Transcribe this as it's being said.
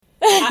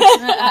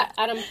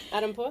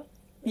Adam på?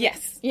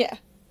 Yes. Yeah.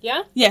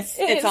 Yeah? Yes,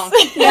 It it's is. on.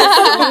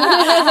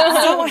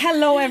 Yes. So,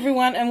 hello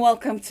everyone and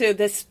welcome to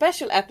this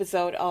special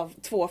episode of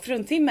Två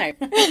fruntimmer.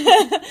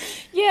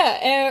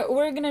 Yeah,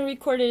 we're gonna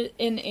record it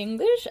in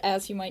English,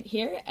 as you might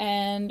hear,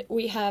 and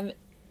we have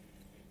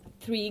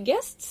 3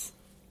 guests.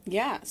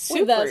 Yeah, With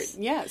super. us.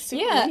 Yeah,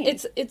 super. Yeah, many.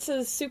 it's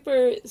a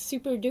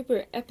super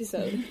duper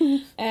episode.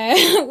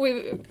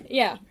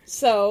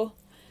 So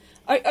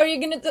are you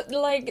gonna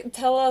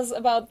tell us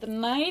about the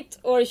night,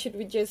 or should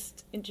we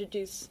just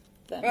introduce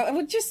them? Well, I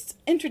would just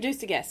introduce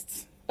the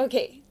guests.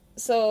 Okay,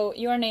 so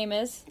your name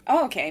is?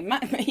 Oh, okay,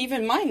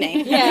 even my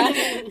name. Yeah.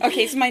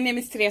 Okay, so my name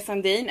is Therese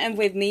Sandin, and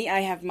with me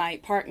I have my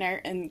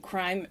partner in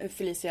crime,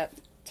 Felicia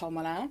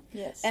Tomala.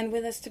 Yes. And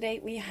with us today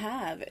we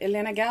have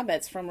Elena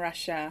Gabetz from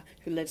Russia,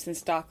 who lives in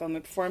Stockholm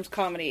and performs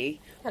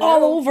comedy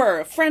all over.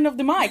 A friend of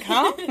the mic,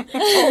 huh?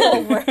 All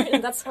over.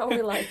 That's how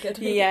we like it.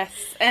 Yes,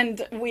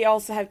 and we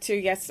also have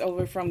 2 guests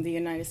over from the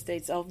United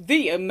States of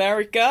the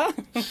America.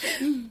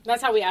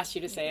 That's how we asked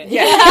you to say it.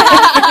 Yeah.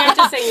 You can't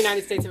just say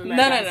United States of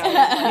America.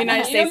 No.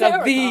 United States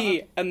of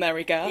the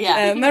America.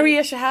 Yeah.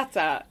 Maria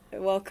Shahata,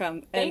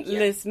 welcome. Thank and you.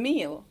 Liz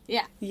Meal.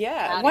 Yeah.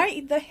 Yeah. Howdy.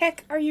 Why the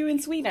heck are you in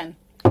Sweden?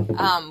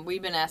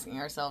 We've been asking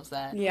ourselves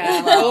that.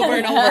 Yeah, over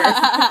and over.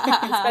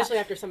 Especially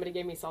after somebody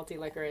gave me salty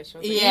licorice. I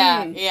was like,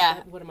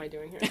 Yeah. what am I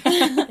doing here?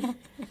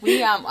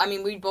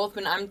 We've both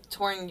been, I'm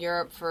touring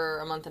Europe for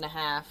a month and a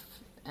half,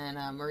 and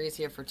Maria's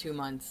here for 2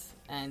 months,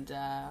 and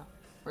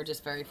we're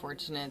just very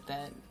fortunate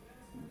that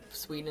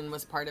Sweden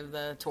was part of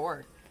the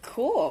tour.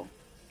 Cool.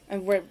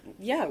 And we're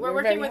We're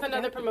working with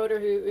another promoter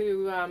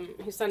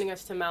who's sending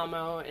us to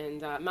Malmo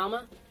and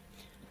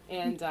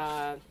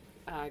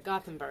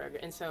Gothenburg,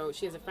 and so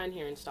she has a friend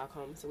here in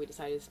Stockholm, so we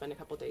decided to spend a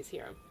couple days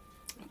here.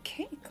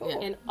 Okay, cool.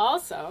 Yeah. And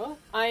also,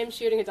 I am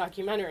shooting a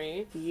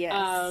documentary.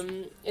 Yes.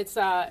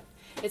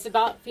 It's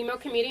about female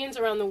comedians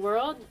around the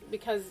world,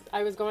 because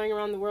I was going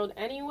around the world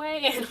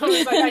anyway, and I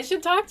was like, I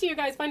should talk to you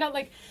guys, find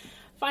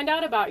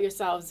out about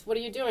yourselves. What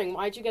are you doing?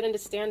 Why'd you get into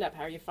stand-up?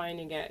 How are you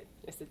finding it?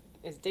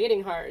 Is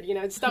dating hard? You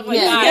know, stuff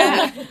like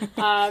that.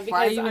 Because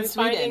Why are you in I'm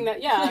Sweden? finding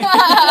that,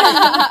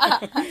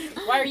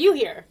 why are you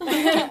here?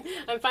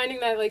 I'm finding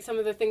that like some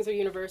of the things are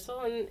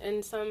universal,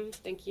 and some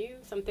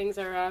things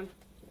are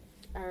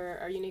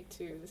unique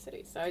to the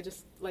city. So I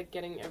just like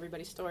getting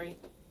everybody's story.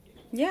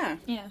 Yeah.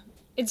 Yeah.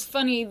 It's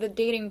funny, the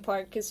dating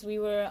part, because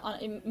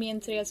me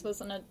and Therese was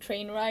on a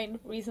train ride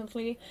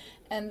recently,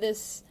 and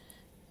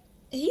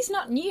he's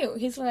not new.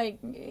 He's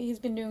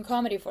been doing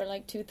comedy for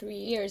like 2-3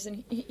 years,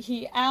 and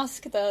he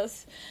asked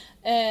us,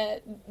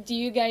 do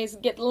you guys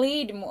get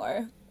laid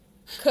more?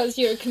 Because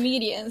you're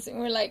comedians. And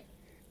we're like,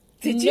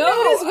 Did you no,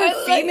 notice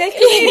we're female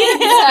we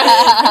were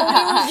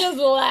just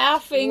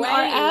laughing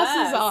our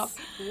asses off.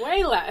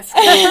 Way less.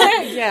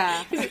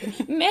 Yeah.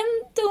 Men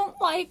don't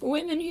like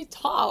women who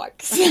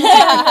talks.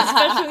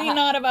 Especially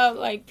not about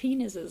like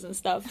penises and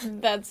stuff.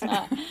 That's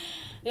not...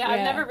 Yeah,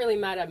 I've never really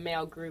met a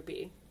male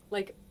groupie.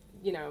 Like,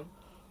 you know,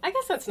 I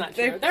guess that's not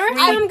true. They're There are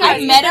creepy. some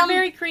guys. I've met they're them.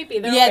 very creepy.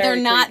 They're Yeah,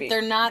 very they're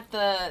creepy. not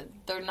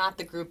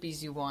the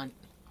groupies you want.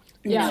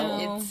 Yeah.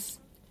 No.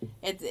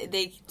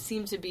 They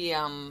seem to be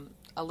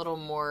a little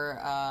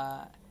more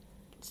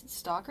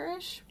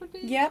stalkerish would be.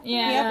 Yep.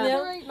 Yeah.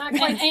 Yep. Right? Not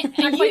quite, And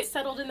not you- quite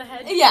settled in the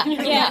head. Yeah.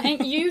 Yeah,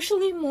 and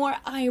usually more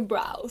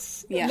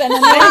eyebrows Yeah. than a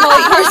normal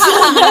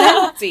person.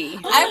 Plenty.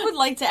 I would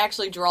like to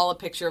actually draw a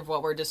picture of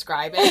what we're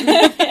describing,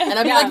 and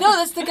I'd be like, "No,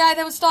 that's the guy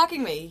that was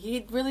stalking me.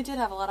 He really did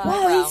have a lot of Wow,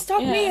 he eyebrows."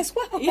 stalked me Yeah. as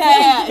well.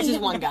 Yeah, it's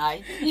just one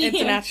guy.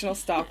 International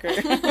stalker.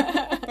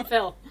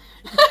 Phil.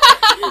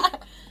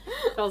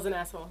 Phil's an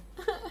asshole.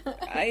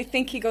 I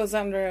think he goes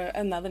under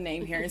another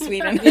name here in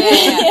Sweden. You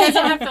guys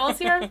don't have Phil's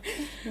here?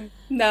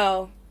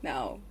 No.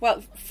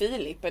 Well,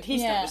 Philip, but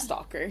he's Yeah. not a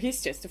stalker.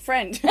 He's just a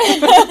friend.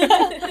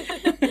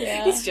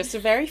 Yeah. He's just a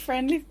very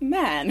friendly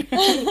man.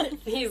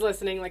 He's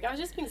listening like, I was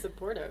just being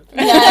supportive.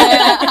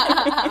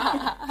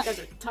 Yeah. You guys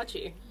are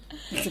touchy.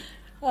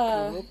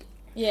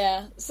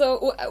 Yeah.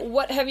 So,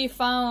 what have you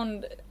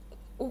found?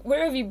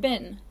 Where have you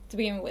been to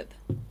begin with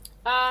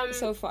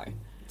so far?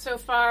 So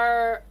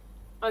far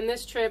on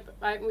this trip,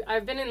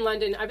 I've been in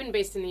London. I've been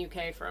based in the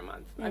UK for a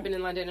month. I've been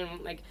in London,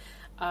 and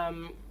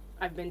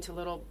I've been to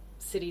little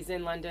cities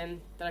in London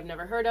that I've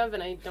never heard of,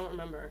 and I don't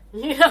remember.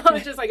 You know,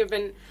 it's just like I've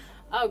been.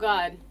 Oh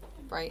God,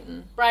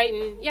 Brighton.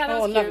 Yeah, that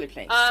was cute. lovely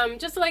place.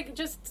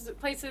 Just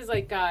places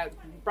like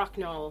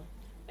Bracknell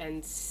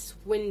and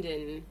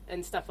Swindon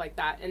and stuff like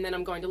that. And then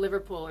I'm going to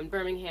Liverpool and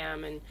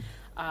Birmingham, and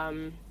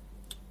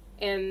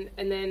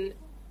then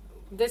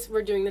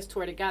we're doing this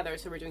tour together.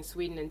 So we're doing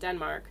Sweden and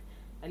Denmark,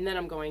 and then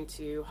I'm going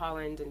to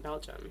Holland and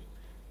Belgium.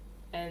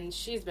 And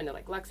she's been to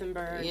like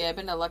Luxembourg. Yeah, I've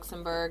been to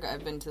Luxembourg.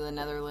 I've been to the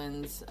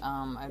Netherlands.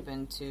 I've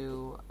been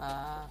to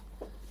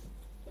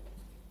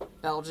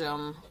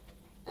Belgium,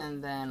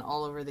 and then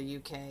all over the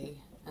UK,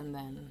 and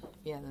then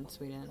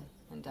Sweden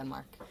and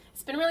Denmark.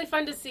 It's been really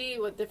fun to see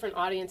what different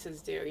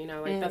audiences do. You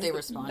know, like they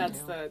respond That's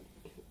to. the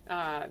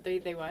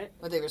They what?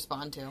 What they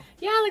respond to.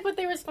 Yeah, like what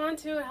they respond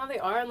to and how they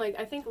are, and like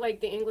I think like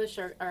the English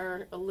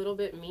are a little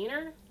bit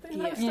meaner than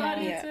most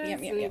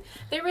audiences. Yeah.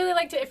 They really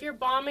like to, if you're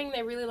bombing,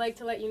 they really like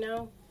to let you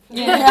know.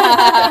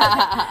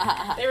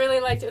 Yeah. They really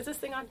like to. Is this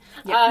thing on?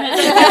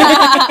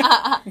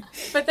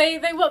 But they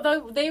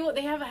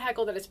have a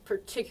heckle that is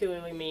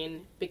particularly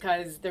mean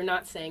because they're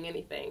not saying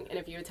anything, and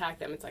if you attack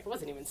them, it's like I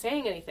wasn't even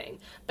saying anything.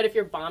 But if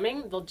you're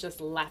bombing, they'll just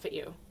laugh at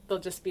you. They'll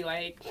just be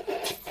like,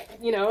 it's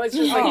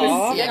just like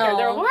this. Yeah,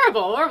 they're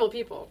horrible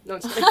people. No,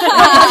 I'm just kidding.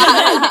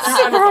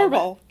 Super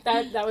horrible.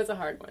 That was a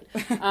hard one.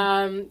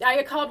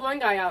 I called one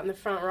guy out in the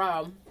front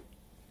row.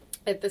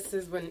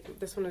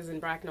 This one was in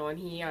Bracknell, and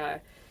he.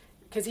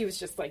 Because he was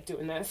just, like,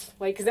 doing this.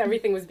 Like, because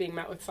everything was being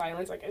met with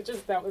silence. Like,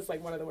 that was,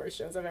 like, one of the worst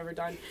shows I've ever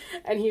done.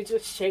 And he was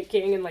just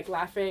shaking and, like,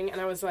 laughing. And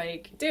I was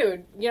like,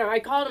 dude, I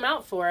called him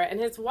out for it.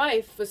 And his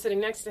wife was sitting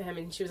next to him,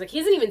 and she was like, he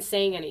isn't even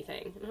saying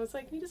anything. And I was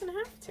like, he doesn't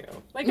have to.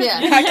 Like,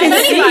 I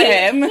can see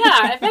him.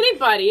 Yeah, if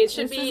anybody, it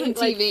should this be, isn't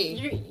like,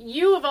 TV.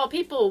 You, of all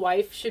people,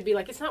 wife, should be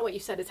like, it's not what you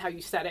said, it's how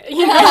you said it.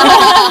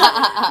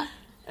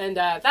 And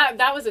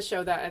that was a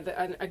show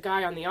that a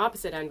guy on the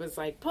opposite end was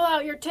like, pull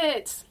out your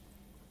tits.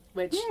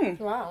 Which,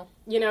 wow.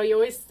 You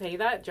always say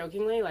that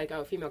jokingly, like,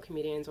 oh, female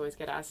comedians always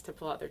get asked to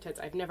pull out their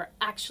tits. I've never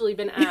actually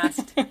been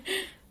asked,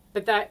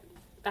 but that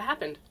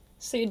happened.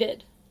 So you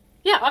did?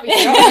 Yeah,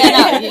 obviously.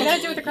 You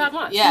gotta do what the crowd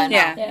wants. Yeah, no.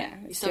 Yeah.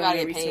 You still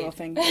gotta get paid.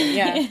 Thing.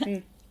 Yeah.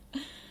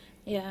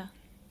 Yeah.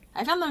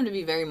 I found them to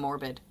be very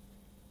morbid.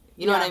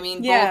 You know what I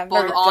mean? Yeah,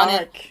 both very on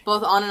dark.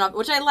 both on and off,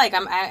 which I like.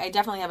 I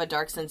definitely have a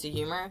dark sense of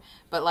humor,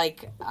 but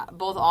like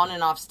both on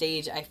and off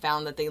stage, I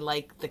found that they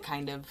like the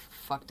kind of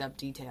fucked up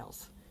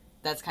details.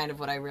 That's kind of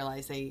what I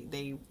realized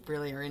they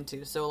really are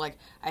into. So, like,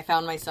 I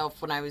found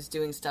myself when I was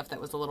doing stuff that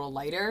was a little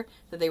lighter,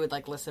 that they would,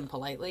 like, listen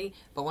politely.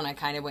 But when I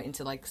kind of went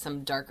into, like,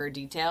 some darker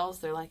details,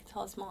 they're like,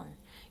 tell us more.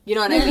 You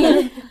know what I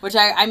mean? Which,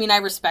 I mean, I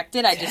respect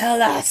it.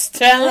 Tell us.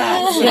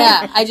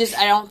 Yeah, I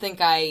don't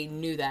think I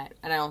knew that.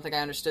 And I don't think I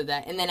understood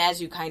that. And then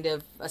as you kind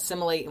of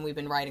assimilate, and we've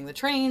been riding the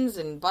trains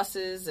and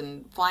buses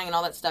and flying and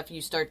all that stuff,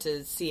 you start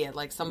to see it.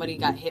 Like, somebody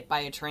got hit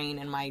by a train,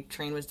 and my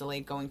train was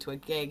delayed going to a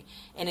gig.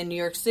 And in New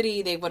York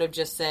City, they would have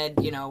just said,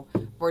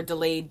 we're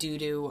delayed due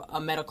to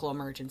a medical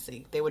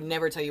emergency. They would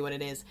never tell you what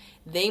it is.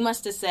 They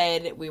must have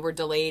said we were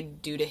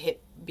delayed due to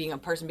being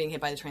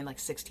hit by the train like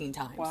 16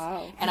 times.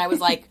 Wow. And I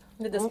was like,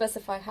 did they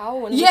specify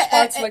how and which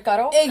parts were cut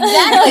off?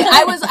 Exactly.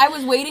 I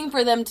was waiting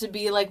for them to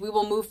be like, we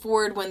will move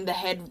forward when the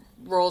head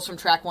rolls from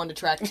track 1 to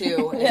track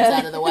 2 and is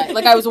out of the way.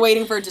 Like, I was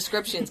waiting for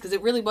descriptions because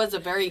it really was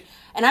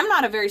and I'm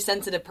not a very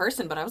sensitive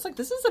person, but I was like,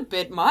 this is a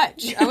bit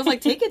much. I was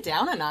like, take it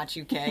down a notch,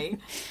 UK.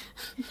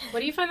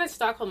 What do you find that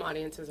Stockholm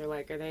audiences are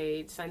like? Are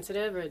they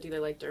sensitive, or do they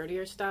like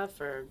dirtier stuff,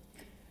 or?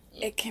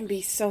 It can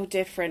be so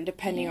different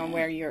depending on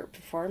where you're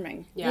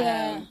performing.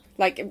 Yeah.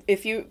 Like,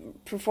 if you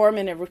perform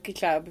in a rookie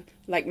club,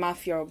 like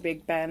Mafia or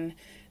Big Ben,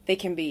 they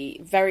can be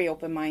very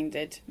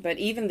open-minded. But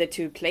even the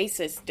two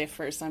places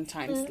differ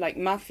sometimes. Like,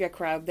 Mafia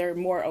crowd, they're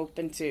more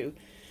open to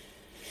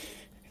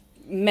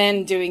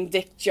men doing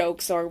dick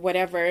jokes or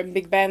whatever. And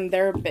Big Ben,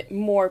 they're a bit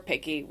more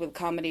picky with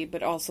comedy,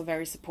 but also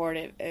very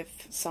supportive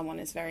if someone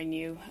is very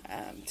new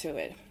to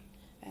it.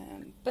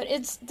 But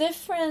it's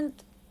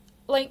different.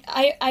 Like,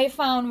 I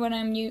found when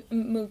I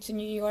moved to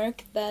New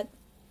York that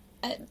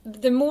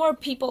the more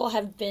people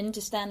have been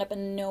to stand-up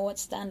and know what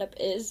stand-up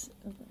is,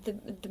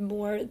 the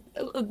more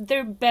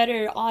they're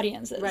better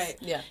audiences. Right.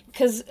 Yeah.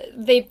 Because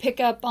they pick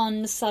up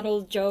on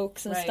subtle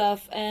jokes and Right.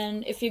 stuff.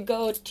 And if you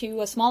go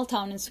to a small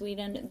town in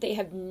Sweden, they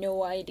have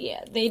no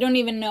idea. They don't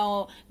even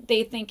know.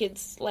 They think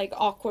it's, like,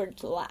 awkward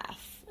to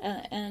laugh.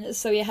 And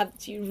so you have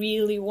to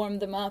really warm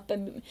them up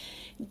and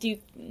do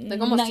Like,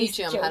 almost nice teach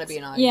them how to jokes. be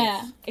an audience.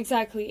 Yeah,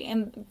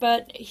 exactly.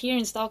 But here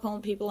in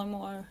Stockholm, people are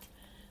more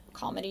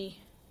comedy.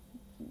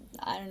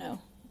 I don't know,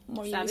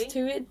 more Savvy? used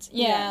to it.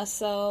 Yeah.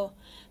 So,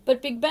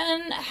 but Big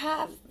Ben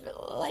have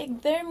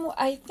like they're more.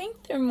 I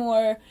think they're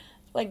more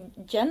like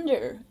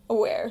gender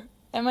aware.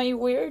 Am I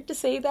weird to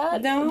say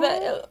that? No.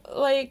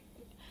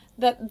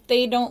 That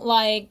they don't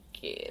like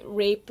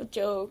rape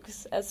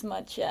jokes as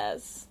much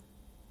as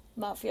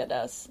Mafia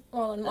does.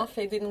 Well, and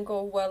Mafia didn't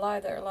go well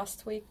either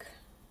last week.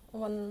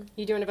 When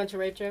You doing a bunch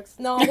of rape jokes?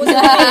 no, it wasn't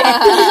me.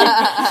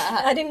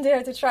 I didn't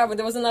dare to try, but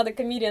there was another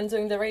comedian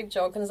doing the rape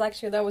joke, and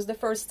that was the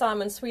first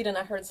time in Sweden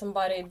I heard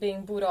somebody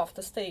being booed off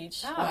the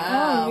stage.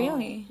 Wow. Oh,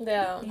 really?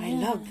 Yeah, I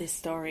love this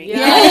story.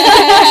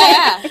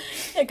 Yeah.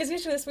 because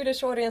usually the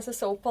Swedish audience is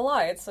so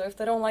polite, so if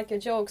they don't like your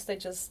jokes, they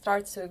just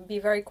start to be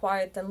very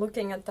quiet and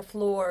looking at the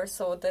floor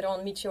so they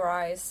don't meet your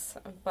eyes.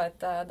 But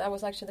that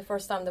was actually the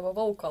first time they were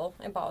vocal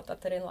about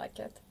that they didn't like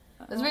it.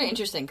 It's very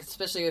interesting, 'cause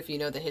especially if you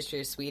know the history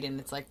of Sweden.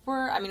 It's like,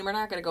 we're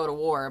not going to go to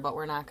war, but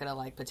we're not going to,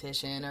 like,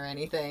 petition or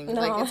anything. No.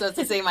 Like, it's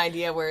the same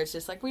idea where it's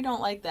just like, we don't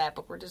like that,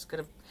 but we're just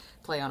going to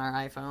play on our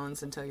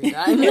iPhones until you're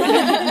done.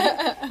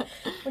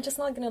 We're just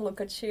not going to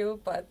look at you,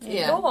 but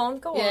Yeah. go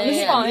on, Yeah, it's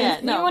yeah, fine. yeah.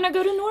 You No. want to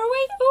go to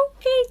Norway?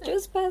 Okay,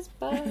 just pass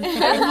by.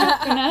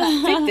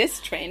 Take this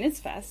train,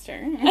 it's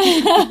faster.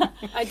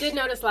 I did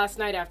notice last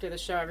night after the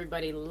show,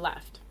 everybody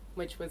left.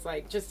 which was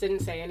like just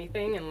didn't say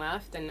anything and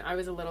left, and I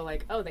was a little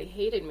like, oh, they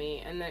hated me,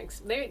 and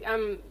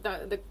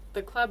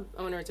the club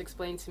owners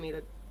explained to me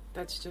that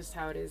that's just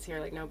how it is here.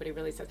 Like nobody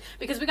really says,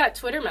 because we got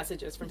Twitter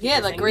messages from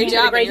people saying, great you did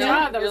job, a great and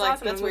job. That you're was like,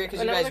 awesome. that's weird because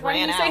And you I was guys like, why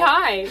ran didn't you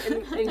out.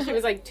 say hi? And she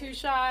was like, too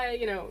shy.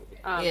 You know.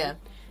 Yeah.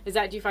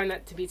 Do you find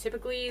that to be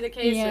typically the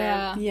case?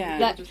 Yeah, or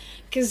Yeah.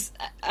 Because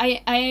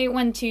I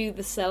went to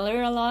the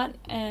Cellar a lot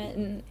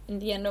in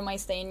the end of my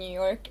stay in New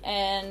York,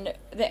 and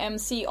the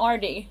MC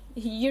Artie,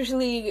 he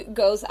usually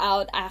goes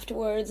out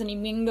afterwards and he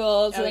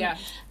mingles, Oh, yeah.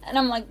 and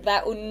I'm like,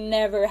 that would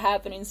never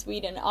happen in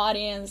Sweden.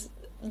 Audience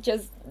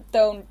just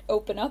don't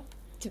open up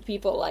to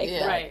people like Yeah.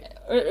 that.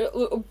 Right.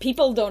 Or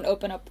people don't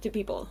open up to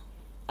people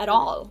at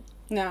all.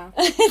 No.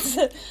 It's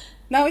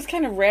No, it's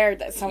kind of rare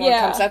that someone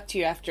Yeah. comes up to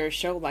you after a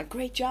show like,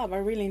 great job, I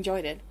really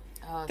enjoyed it.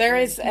 Oh, There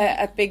sorry. is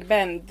at Big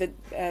Ben,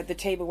 the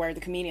table where the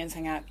comedians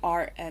hang out,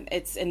 and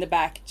it's in the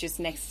back,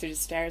 just next to the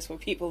stairs where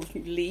people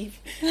leave.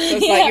 So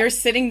it's Yeah. like you're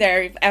sitting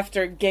there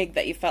after a gig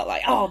that you felt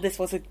like, oh, this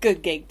was a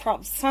good gig.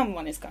 Probably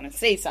someone is going to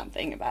say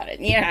something about it.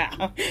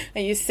 Yeah.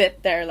 And you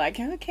sit there like,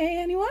 okay,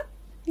 anyone?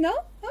 No?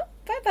 Oh,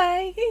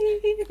 bye-bye.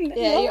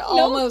 yeah, you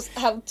almost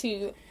have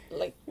to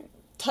like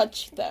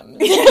touch them.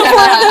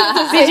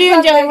 Did you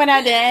enjoy what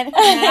I did?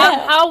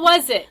 How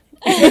was it?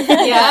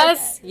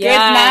 Yes. Good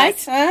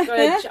night. Huh?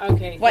 Good. Huh?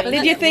 Okay. What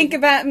did you think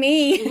about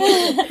me?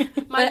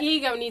 My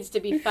ego needs to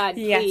be fed,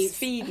 please. Yes,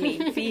 feed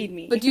me, feed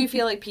me. But do you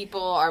feel like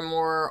people are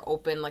more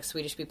open, like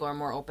Swedish people are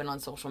more open on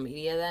social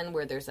media then,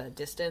 where there's a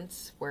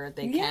distance where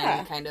they can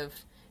Yeah. kind of,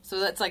 so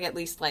that's like at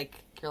least like,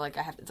 you're like,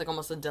 it's like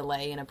almost a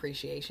delay in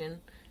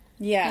appreciation.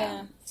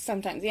 Yeah.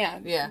 Sometimes, yeah,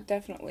 Yeah.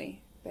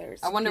 definitely.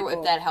 There's I wonder people-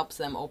 if that helps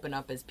them open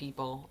up as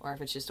people, or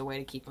if it's just a way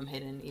to keep them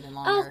hidden even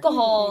longer.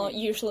 Alcohol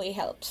usually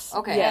helps.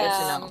 Okay, Yeah. good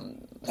to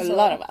know. a so-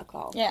 lot of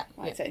alcohol. Yeah.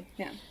 I'd say,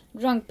 yeah.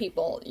 Drunk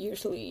people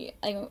usually.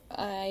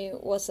 I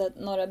was at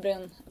Norra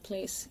Brunn, a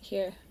place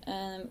here,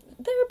 and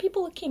there were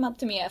people who came up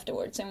to me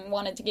afterwards and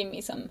wanted to give me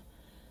some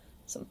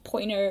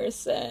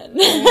pointers and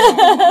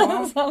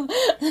some,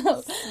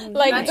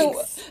 like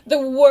Nice. the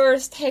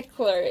worst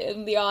heckler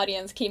in the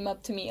audience came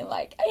up to me and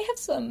like, I have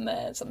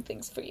some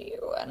things for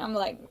you, and I'm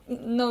like,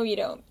 no, you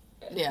don't.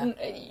 Yeah.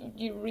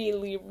 You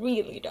really,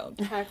 really don't.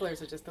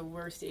 Hecklers are just the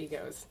worst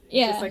egos. It's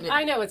Yeah. just like, Yeah.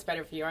 I know what's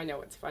better for you. I know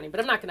what's funny, but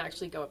I'm not going to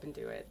actually go up and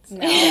do it. So.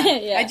 No, yeah.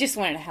 Yeah. I just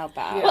wanted to help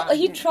out. Yeah. Well,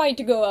 he tried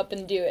to go up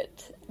and do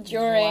it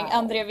during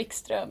Wow. André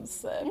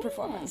Wikström's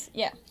performance.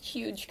 Yeah,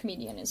 huge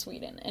comedian in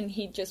Sweden, and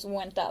he just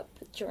went up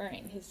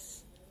during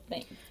his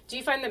thing. Do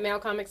you find that male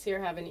comics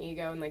here have an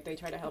ego and like they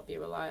try to help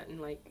you a lot and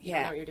like you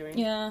don't know what you're doing?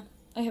 Yeah,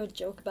 I have a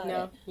joke about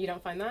No, it. you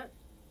don't find that?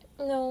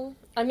 No,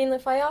 I mean,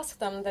 if I ask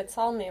them, they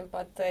tell me,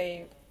 but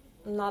they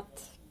not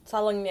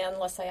telling me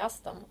unless I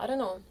ask them. I don't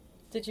know.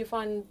 Did you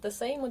find the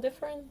same or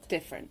different?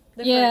 Different.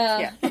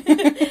 Yeah. Yeah.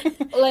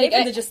 Like,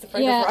 Maybe they're just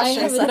afraid yeah, of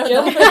Russians. I I have a don't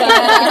joke know.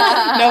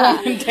 about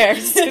No one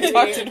dares to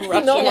talk to the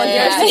Russian. No one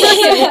Yeah.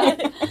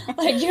 it.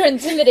 Like, you're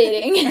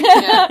intimidating.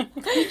 Yeah.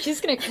 She's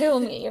gonna kill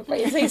me if I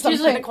say It's usually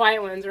the something.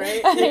 quiet ones,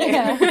 right?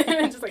 Yeah.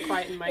 Just like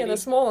quiet and mighty. Yeah, the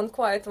small and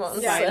quiet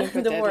ones, Silent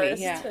but the deadly,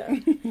 worst. yeah.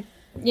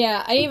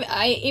 Yeah,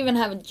 I even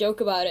have a joke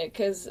about it,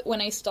 because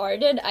when I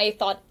started, I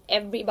thought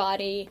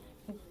everybody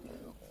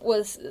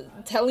was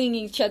telling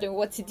each other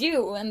what to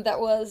do, and that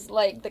was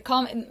like the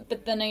comment.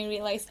 But then I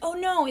realized, oh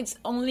no, it's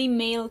only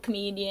male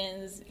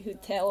comedians who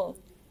tell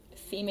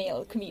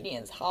female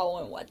comedians how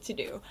and what to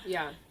do.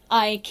 Yeah,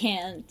 I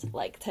can't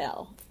like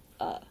tell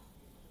a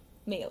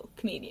male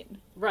comedian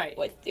right.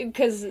 what,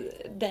 because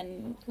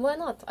then Why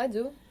not? I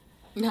do.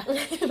 Maybe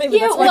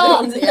Yeah, that's why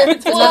well- they don't Yeah, do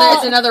it's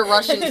it. another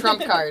Russian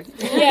trump card.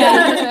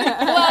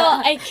 yeah.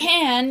 Well, I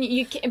can,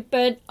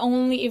 but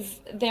only if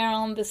they're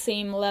on the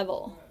same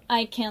level.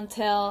 I can't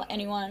tell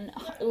anyone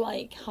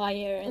like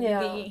higher in Yeah.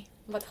 the.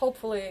 But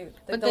hopefully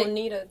they But don't they-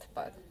 need it.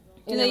 But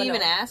Do you they never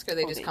even know. ask, or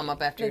they Oh, just they come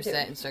up after They your do.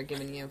 set and start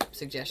giving you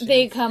suggestions?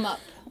 They come up.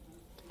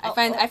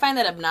 I find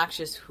that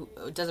obnoxious.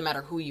 It doesn't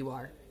matter who you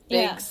are, big,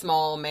 Yeah.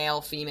 small, male,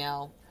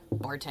 female,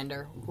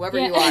 bartender, whoever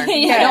Yeah. you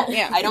are.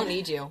 Yeah. I don't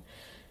need you.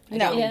 I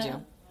No. don't Yeah. need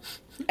you.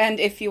 And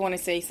if you want to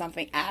say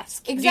something,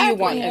 ask. Do you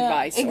Exactly. want Yeah.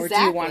 advice or do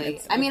you want a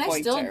I mean,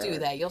 I still pointer? do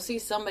that. You'll see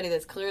somebody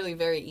that's clearly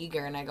very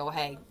eager, and I go,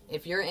 "Hey,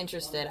 if you're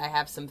interested, I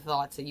have some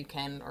thoughts that you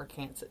can or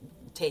can't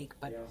take,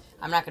 but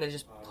I'm not going to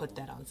just put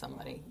that on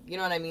somebody." You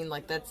know what I mean?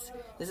 Like this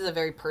is a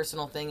very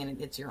personal thing,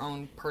 and it's your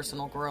own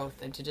personal growth.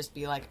 And to just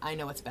be like, "I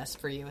know what's best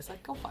for you," it's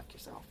like, go fuck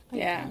yourself.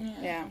 Yeah,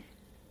 yeah.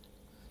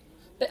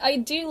 But I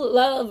do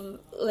love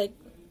like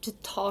to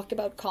talk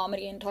about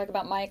comedy and talk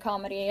about my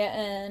comedy,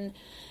 and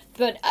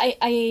but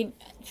I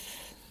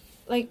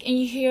like, and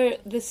you hear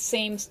the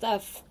same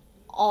stuff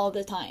all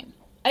the time.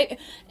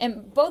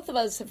 And both of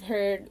us have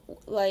heard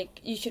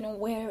like, you shouldn't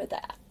wear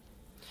that,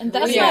 and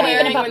that's What are Yeah. you not even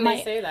wearing about when my.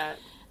 they say that?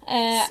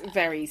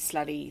 Very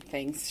slutty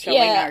things, showing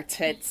Yeah. our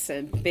tits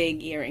and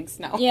big earrings.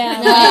 No. Yeah,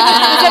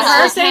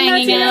 her just saying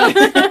hanging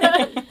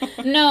that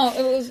out. No,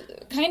 it was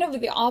kind of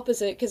the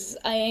opposite, because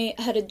I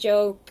had a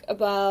joke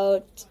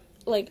about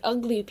like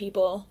ugly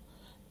people,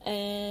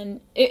 and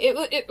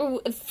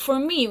it for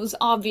me it was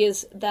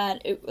obvious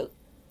that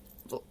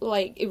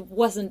like it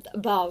wasn't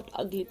about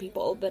ugly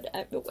people, but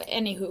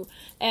anywho,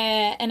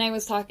 and I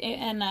was talking,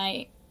 and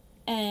I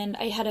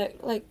had a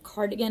like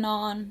cardigan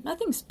on,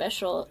 nothing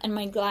special, and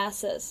my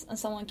glasses, and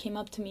someone came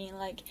up to me and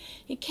like,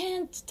 you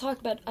can't talk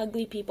about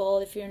ugly people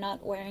if you're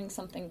not wearing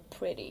something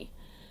pretty.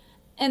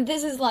 And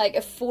this is like a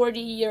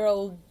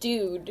 40-year-old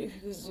dude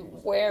who's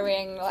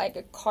wearing like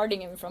a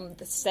cardigan from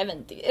the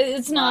 70s.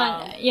 It's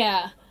not,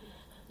 yeah.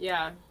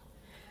 Yeah.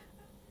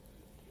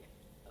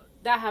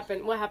 That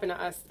happened. What happened to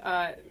us?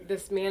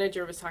 This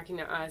manager was talking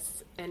to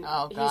us, and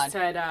he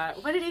said,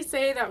 "What did he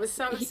say? That was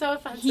so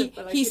offensive."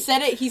 He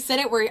said it. He said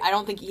it where I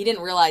don't think he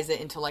didn't realize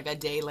it until like a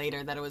day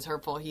later that it was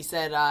hurtful. He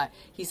said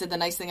the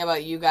nice thing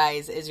about you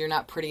guys is you're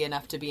not pretty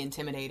enough to be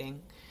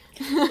intimidating.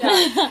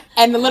 Yeah.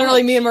 And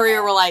literally, me and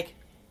Maria were like,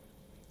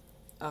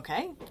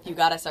 "Okay, you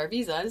got us our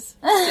visas,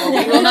 so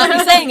we will not be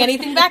saying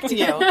anything back to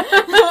you."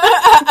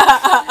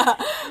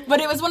 But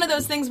it was one of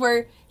those things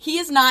where he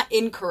is not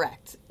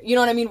incorrect. You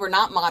know what I mean? We're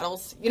not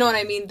models. You know what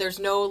I mean? There's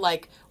no,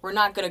 like, we're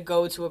not going to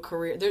go to a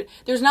career.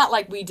 There's not,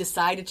 like, we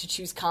decided to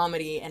choose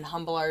comedy and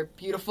humble our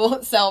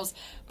beautiful selves,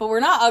 but we're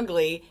not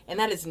ugly, and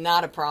that is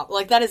not a problem.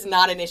 Like, that is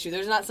not an issue.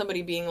 There's not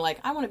somebody being like,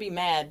 I want to be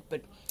mad,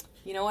 but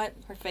you know what?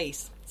 Her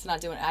face. It's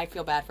not doing it. I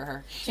feel bad for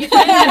her. Do you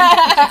find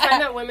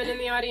that women in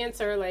the audience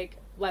are, like,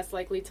 less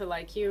likely to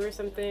like you or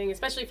something,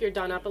 especially if you're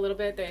done up a little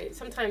bit?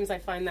 Sometimes I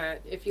find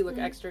that if you look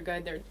extra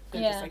good, they're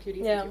just like, who do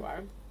you think you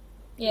are?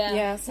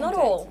 Yeah, not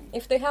all.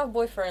 If they have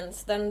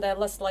boyfriends, then they're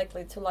less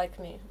likely to like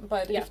me.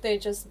 But if they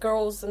just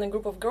girls in a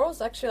group of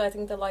girls, actually, I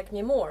think they like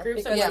me more.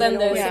 Groups because of then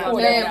they're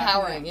very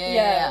empowering.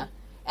 Yeah.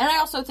 And I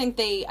also think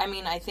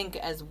I think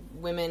as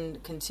women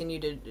continue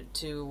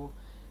to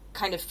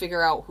kind of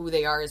figure out who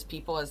they are as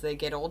people as they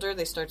get older,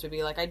 they start to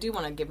be like, I do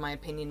want to give my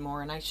opinion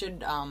more, and I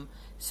should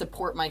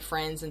support my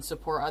friends and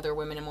support other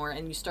women more,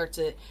 and you start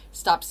to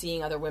stop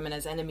seeing other women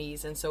as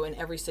enemies. And so in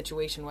every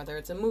situation, whether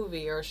it's a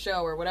movie or a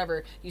show or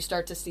whatever, you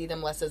start to see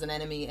them less as an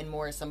enemy and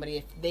more as somebody,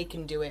 if they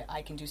can do it,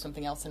 I can do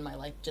something else in my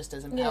life just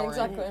as empowering. Yeah,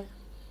 exactly.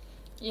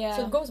 Yeah.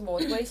 So it goes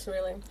both ways,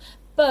 really.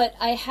 But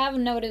I have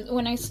noticed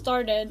when I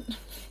started,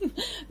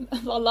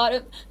 a lot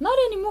of, not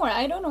anymore,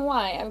 I don't know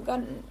why, I've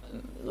gotten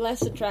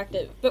less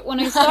attractive. But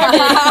when I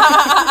started,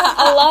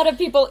 a lot of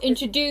people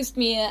introduced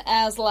me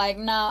as like,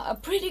 nah, a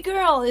pretty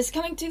girl is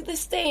coming to the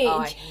stage. Oh,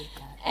 I hate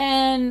that.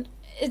 And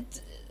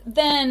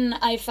then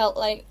I felt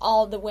like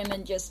all the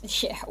women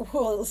just,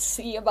 we'll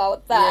see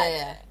about that.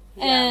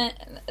 Yeah.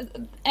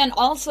 And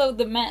also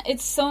the men,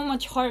 it's so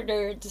much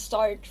harder to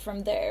start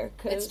from there.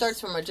 Cause it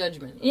starts from a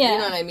judgment. Yeah. You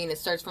know what I mean? It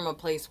starts from a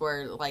place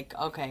where, like,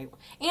 okay.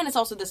 And it's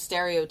also the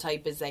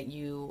stereotype is that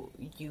you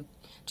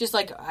just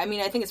like, I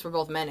mean, I think it's for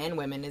both men and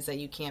women, is that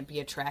you can't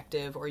be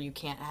attractive or you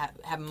can't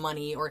have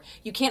money or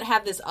you can't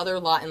have this other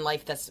lot in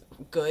life that's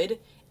good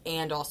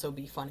and also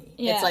be funny.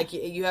 Yeah. It's like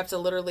you have to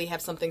literally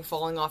have something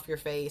falling off your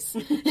face,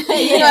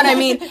 you know what I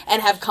mean,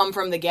 and have come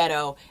from the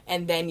ghetto,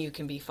 and then you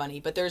can be funny.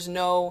 But there's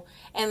no,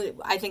 and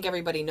I think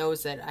everybody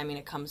knows that, I mean,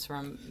 it comes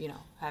from, you know,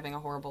 having a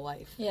horrible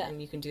life,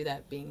 and you can do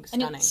that being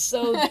stunning. And it's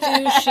so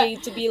douchey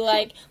to be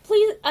like,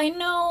 please, I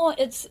know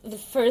it's the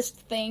first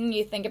thing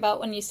you think about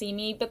when you see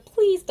me, but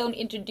please don't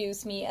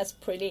introduce me as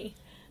pretty.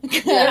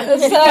 Yeah.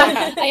 So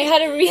I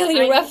had a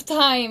really rough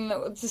time,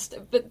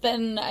 but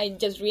then I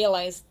just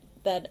realized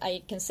that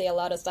I can say a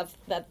lot of stuff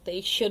that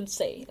they should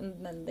say,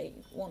 and then they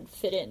won't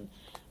fit in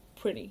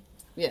pretty.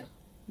 Yeah.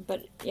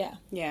 But, yeah.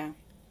 Yeah.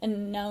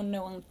 And now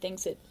no one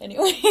thinks it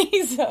anyway,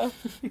 so...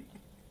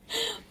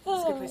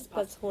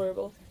 that's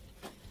horrible.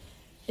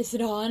 Is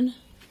it on?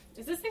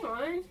 Is this thing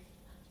on?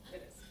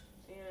 It is.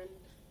 And...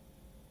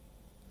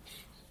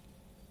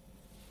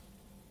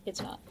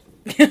 It's not.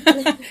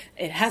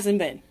 It hasn't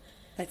been.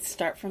 Let's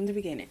start from the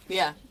beginning.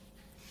 Yeah.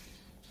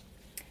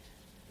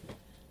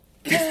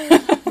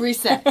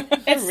 Reset.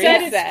 It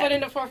said it's split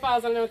into 4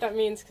 files. I don't know what that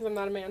means because I'm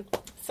not a man.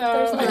 So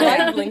there's no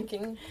light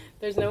blinking.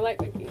 There's no light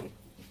blinking.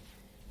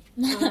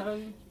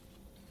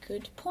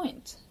 Good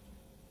point.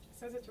 It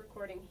says it's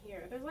recording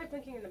here. There's light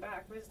blinking in the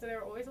back. Was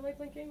there always a light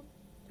blinking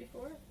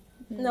before?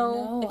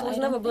 No, it was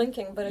never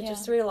blinking, but I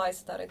just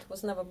realized that it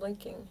was never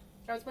blinking.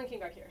 Oh, it's blinking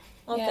back here.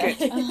 Okay.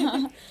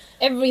 Yeah.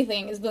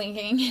 Everything is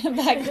blinking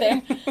back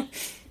there.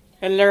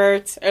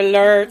 Alert,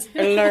 alert,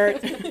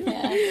 alert.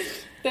 Yeah.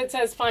 That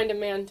says find a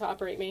man to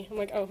operate me. I'm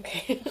like, oh,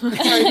 okay.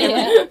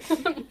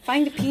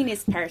 Find a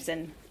penis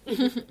person.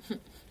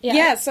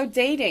 Yeah, so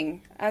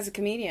dating as a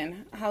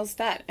comedian, how's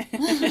that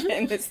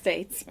in the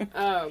States?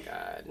 Oh,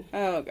 God.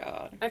 Oh,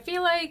 God. I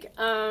feel like,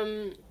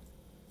 I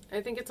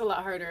think it's a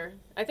lot harder.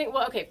 I think,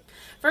 well, okay,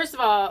 first of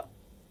all,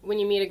 when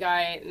you meet a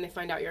guy and they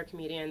find out you're a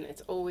comedian,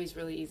 it's always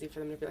really easy for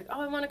them to be like,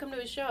 oh, I want to come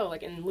to a show,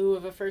 like in lieu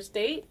of a first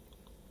date.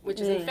 Which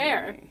isn't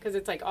fair, because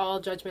it's like all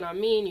judgment on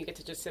me, and you get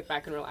to just sit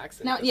back and relax.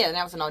 And now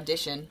it's an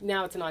audition.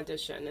 Now it's an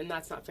audition, and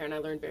that's not fair, and I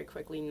learned very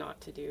quickly not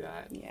to do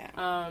that.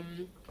 Yeah.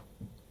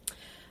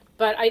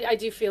 But I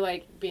do feel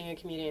like being a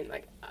comedian,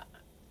 like,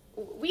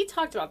 we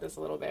talked about this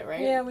a little bit,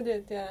 right? Yeah, we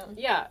did, yeah.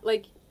 Yeah,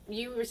 like,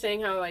 you were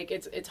saying how, like,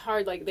 it's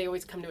hard, like, they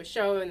always come to a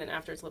show and then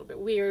after it's a little bit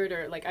weird,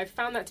 or, like, I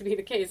found that to be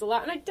the case a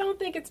lot, and I don't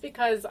think it's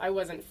because I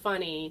wasn't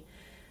funny,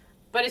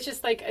 but it's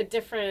just, like, a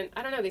different,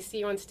 I don't know, they see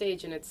you on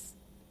stage and it's...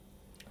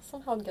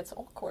 Somehow it gets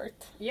awkward.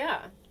 Yeah,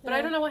 but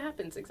I don't know what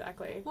happens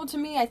exactly. Well, to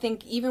me, I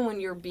think even when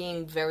you're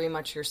being very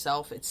much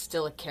yourself, it's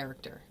still a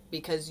character,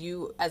 because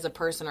you, as a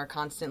person, are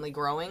constantly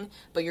growing,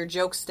 but your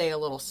jokes stay a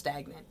little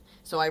stagnant.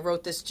 So I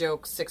wrote this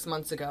joke 6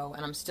 months ago,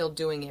 and I'm still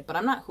doing it, but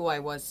I'm not who I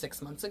was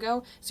 6 months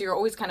ago. So you're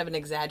always kind of an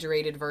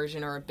exaggerated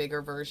version or a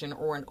bigger version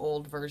or an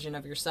old version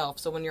of yourself.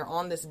 So when you're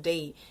on this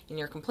date and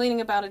you're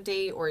complaining about a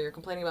date, or you're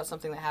complaining about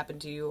something that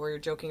happened to you, or you're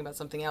joking about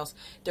something else,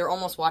 they're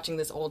almost watching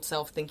this old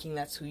self thinking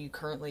that's who you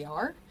currently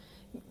are.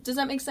 Does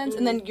that make sense?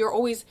 Mm-hmm. And then you're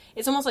always,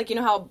 it's almost like, you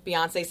know how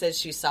Beyonce says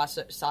she's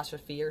Sasha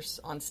Fierce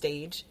on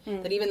stage?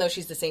 Mm. That even though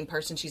she's the same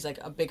person, she's like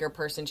a bigger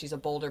person, she's a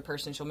bolder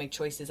person, she'll make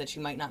choices that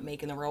she might not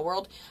make in the real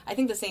world. I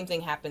think the same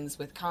thing happens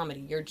with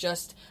comedy. You're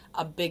just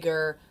a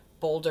bigger,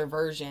 bolder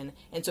version.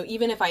 And so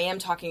even if I am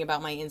talking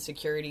about my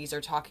insecurities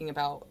or talking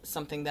about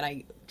something that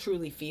I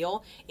truly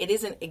feel, it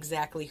isn't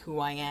exactly who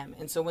I am.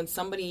 And so when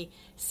somebody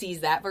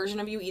sees that version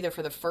of you, either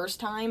for the first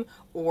time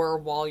or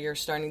while you're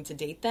starting to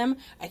date them,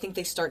 I think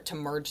they start to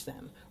merge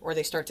them, or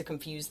they start to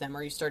confuse them,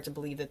 or you start to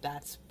believe that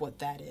that's what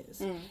that is.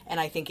 Mm. And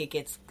I think it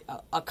gets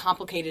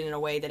complicated in a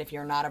way that if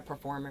you're not a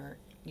performer,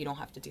 you don't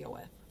have to deal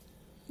with.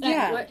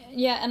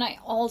 Yeah, and I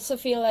also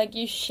feel like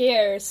you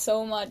share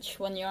so much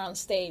when you're on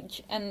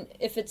stage, and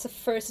if it's a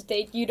first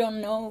date, you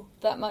don't know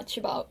that much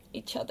about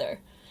each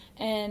other.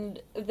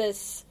 And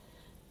this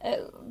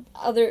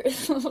other,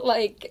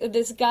 like,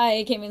 this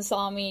guy came and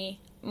saw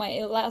me, my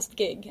last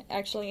gig,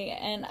 actually,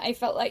 and I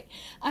felt like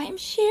I'm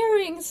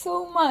sharing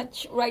so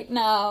much right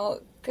now,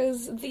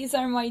 because these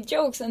are my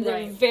jokes, and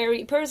they're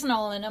very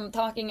personal, and I'm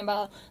talking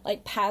about,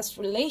 like, past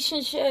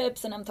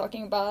relationships, and I'm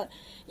talking about,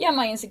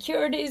 my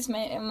insecurities,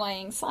 my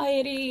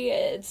anxiety,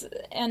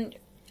 and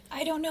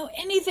I don't know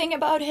anything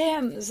about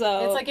him,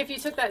 so... It's like if you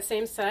took that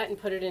same set and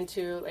put it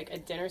into, like, a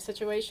dinner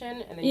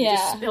situation, and then you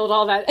just spilled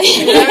all that...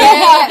 It'd be a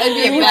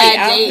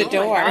bad date. Out the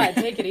door. Oh my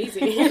God, take it easy.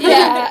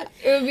 Yeah,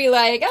 it would be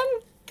like, I'm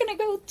gonna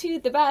go to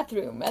the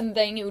bathroom, and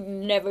then you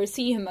never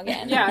see him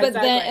again. Yeah, but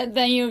exactly.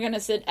 then you're gonna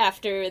sit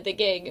after the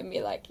gig and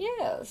be like,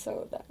 yeah,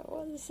 so that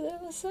was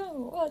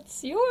so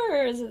what's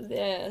yours?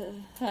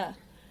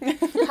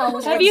 How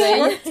was have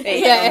your you day?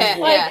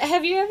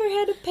 Have you ever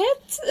had a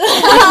pet?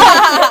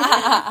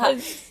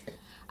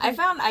 I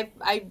found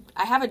I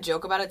have a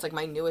joke about it. It's like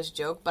my newest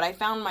joke, but I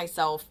found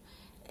myself,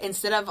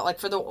 instead of, like,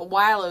 for a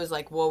while it was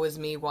like, woe is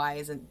me, why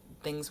isn't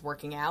things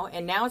working out?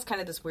 And now it's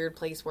kind of this weird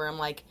place where I'm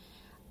like,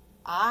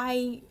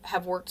 I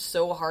have worked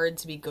so hard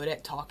to be good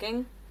at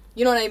talking.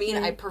 You know what I mean?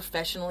 Mm. I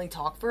professionally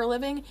talk for a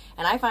living,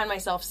 and I find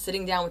myself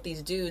sitting down with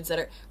these dudes that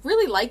are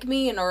really like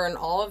me and are in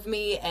awe of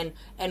me and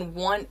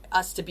want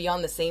us to be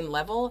on the same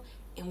level,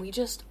 and we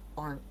just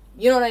aren't.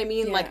 You know what I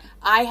mean? Yeah. Like,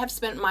 I have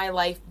spent my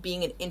life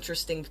being an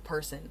interesting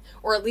person,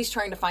 or at least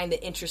trying to find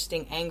the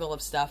interesting angle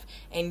of stuff,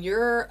 and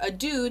you're a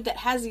dude that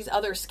has these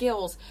other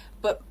skills,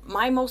 but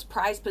my most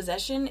prized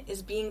possession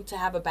is being to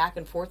have a back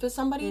and forth with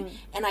somebody,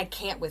 and I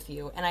can't with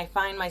you, and I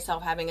find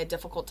myself having a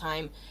difficult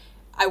time.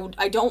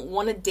 I don't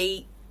want to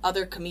date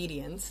other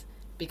comedians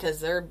because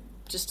they're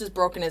just as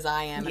broken as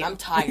I am, and I'm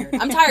tired.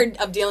 I'm tired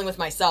of dealing with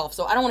myself,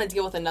 so I don't want to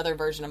deal with another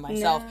version of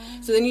myself.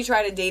 No. So then you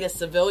try to date a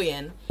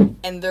civilian,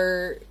 and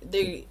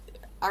they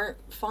aren't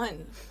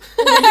fun.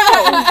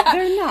 No,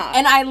 they're not.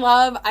 And I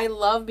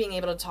love being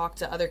able to talk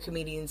to other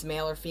comedians,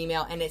 male or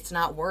female, and it's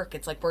not work.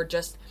 It's like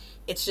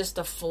it's just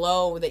a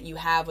flow that you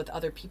have with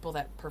other people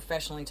that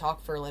professionally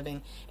talk for a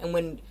living. And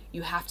when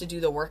you have to do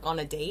the work on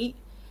a date,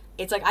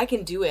 it's like, I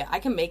can do it. I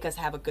can make us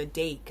have a good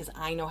date because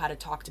I know how to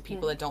talk to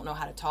people that don't know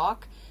how to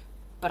talk.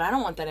 But I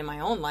don't want that in my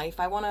own life.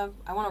 I want to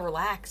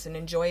relax and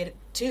enjoy it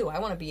too. I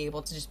want to be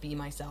able to just be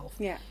myself.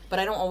 Yeah. But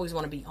I don't always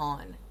want to be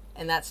on.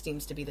 And that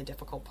seems to be the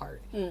difficult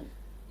part. Mm.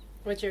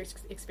 What's your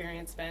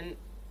experience been?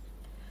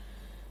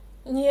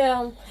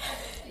 Yeah.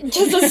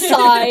 Just a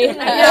sigh. You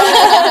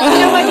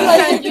know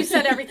what you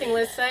said everything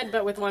Liz said,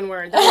 but with one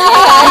word.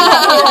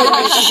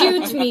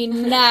 Shoot me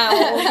now.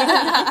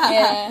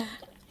 Yeah.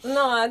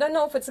 No, I don't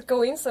know if it's a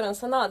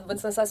coincidence or not, but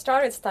since I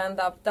started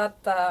stand-up, that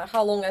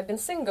how long I've been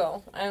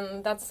single,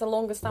 and that's the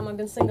longest time I've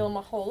been single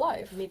my whole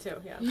life. Me too,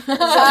 yeah.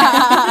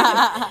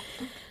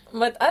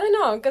 But I don't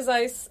know, because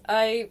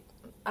I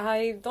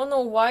don't know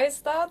why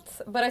it's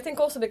that, but I think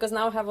also because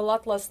now I have a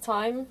lot less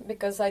time,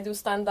 because I do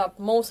stand-up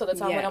most of the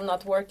time when I'm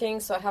not working,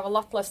 so I have a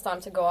lot less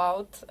time to go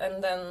out,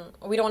 and then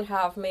we don't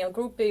have male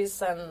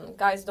groupies, and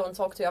guys don't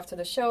talk to you after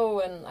the show,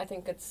 and I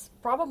think it's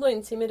probably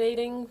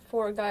intimidating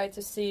for a guy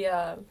to see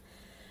a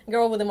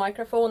girl with a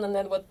microphone, and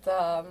then what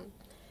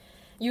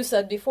you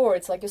said before,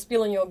 it's like you're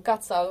spilling your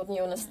guts out when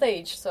you're on a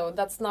stage, so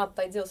that's not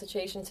the ideal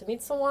situation to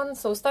meet someone.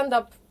 So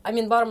stand-up,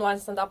 bottom line,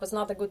 stand-up is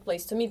not a good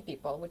place to meet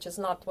people, which is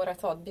not what I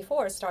thought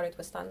before I started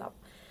with stand-up.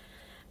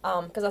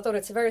 because I thought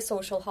it's a very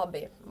social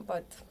hobby,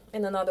 but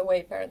in another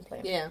way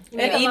apparently. Yeah. You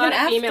made And a even lot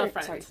of female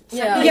after- friends.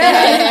 Yeah.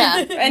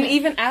 Yeah. And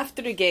even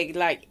after the gig,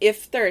 like,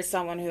 if there is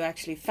someone who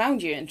actually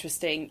found you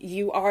interesting,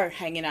 you are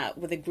hanging out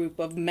with a group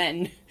of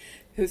men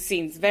who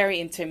seems very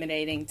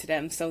intimidating to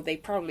them, so they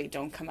probably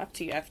don't come up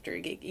to you after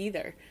a gig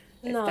either.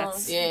 If No.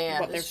 that's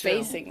Yeah, what they're that's true.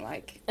 facing,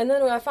 like. And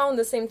then I found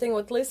the same thing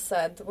what Liz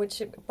said,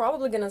 which is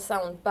probably gonna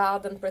sound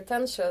bad and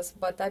pretentious,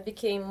 but I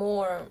became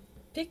more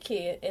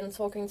picky in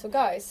talking to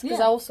guys because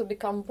Yeah. I also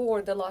become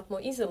bored a lot more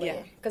easily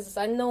Yeah. because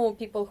I know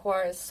people who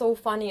are so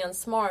funny and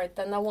smart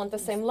and I want the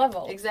same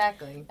level.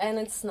 Exactly. And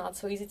it's not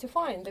so easy to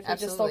find if you're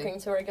just Absolutely.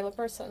 talking to a regular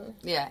person.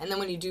 Yeah, and then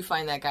when you do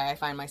find that guy, I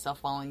find myself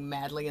falling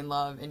madly in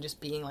love and just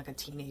being like a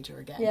teenager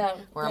again. Yeah,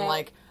 Where I'm yeah.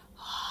 like,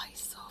 oh, he's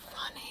so funny.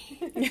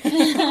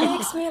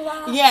 Makes me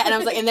laugh. Yeah, and I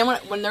was like, and then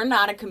when they're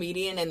not a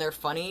comedian and they're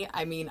funny,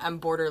 I mean, I'm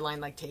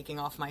borderline like taking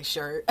off my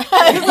shirt.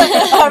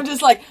 I'm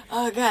just like,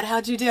 oh god,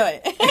 how'd you do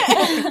it?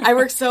 I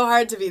worked so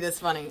hard to be this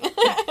funny.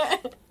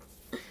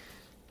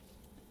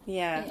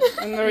 Yeah.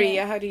 And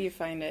Maria, how do you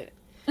find it?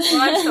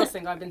 Well, I'm still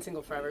single. I've been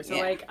single forever, so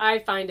Yeah. like I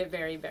find it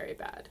very, very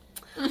bad.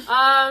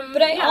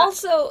 But I yeah.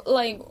 also,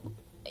 like,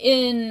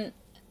 in...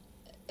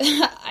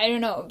 I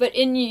don't know, but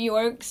in New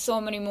York, so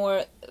many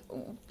more,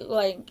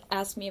 like,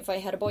 ask me if I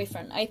had a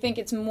boyfriend. I think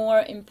it's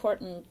more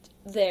important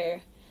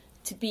there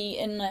to be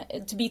in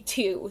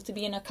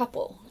a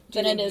couple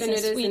than it is in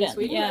Sweden.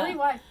 Yeah. Really?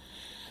 Why?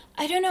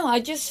 I don't know.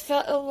 I just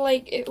felt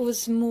like it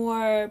was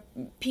more.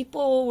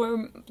 People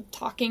were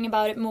talking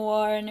about it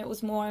more, and it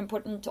was more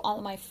important to all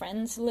of my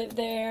friends who live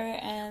there.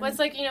 And Well, it's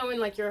like, you know, when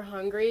like you're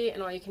hungry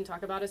and all you can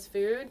talk about is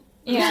food.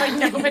 Yeah.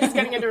 Like nobody's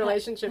getting into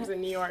relationships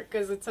in New York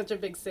because it's such a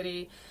big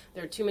city.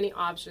 There are too many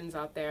options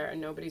out there,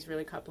 and nobody's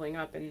really coupling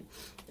up, and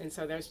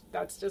so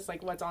that's just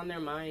like what's on their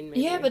mind.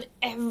 Maybe. yeah, but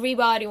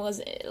everybody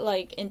was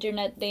like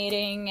internet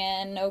dating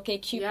and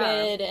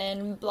OkCupid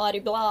and blah de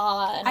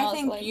blah. And I was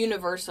think like,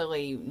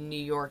 universally New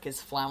York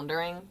is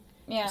floundering.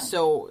 yeah.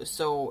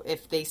 So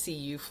if they see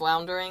you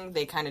floundering,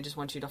 they kind of just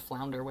want you to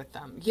flounder with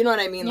them. You know what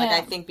I mean? Like, Yeah.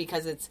 I think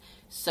because it's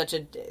such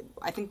a...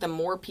 I think the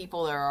more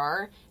people there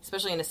are,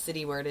 especially in a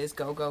city where it is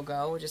go, go,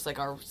 go, just like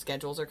our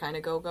schedules are kind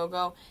of go, go,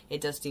 go,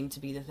 it does seem to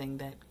be the thing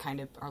that kind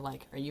of are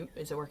like,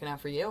 is it working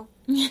out for you?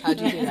 How'd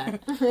you do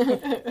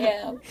that?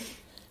 Yeah.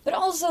 But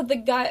also the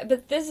guy.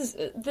 But this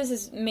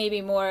is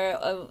maybe more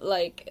of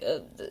like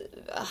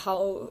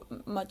how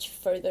much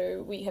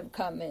further we have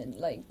come in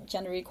like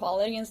gender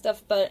equality and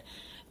stuff. But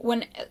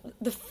when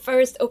the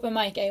first open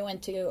mic I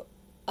went to,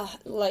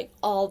 like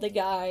all the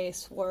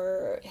guys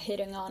were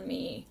hitting on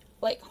me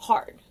like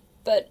hard.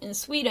 But in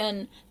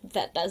Sweden,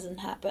 that doesn't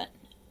happen.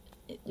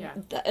 Yeah.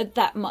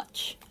 That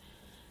much.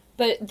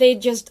 But they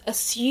just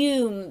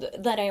assumed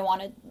that I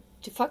wanted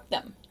to fuck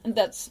them. And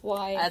that's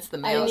why That's the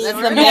I male. was-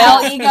 That's the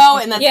male ego,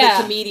 and that's Yeah.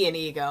 the comedian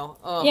ego.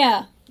 Oh.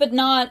 Yeah, but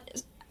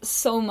not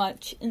so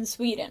much in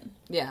Sweden.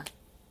 Yeah.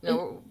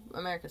 No,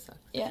 America sucks.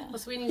 Yeah. Well,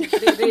 Sweden,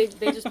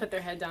 they just put their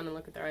head down and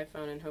look at their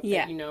iPhone and hope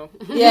Yeah. that you know.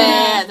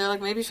 Yeah, they're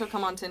like, maybe she'll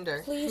come on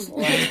Tinder. Please.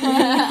 But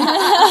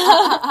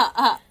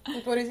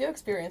what is your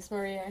experience,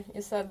 Maria?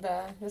 You said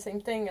the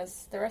same thing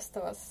as the rest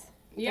of us.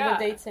 Yeah.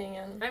 The dating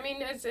and... I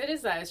mean, it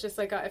is that. It's just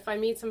like if I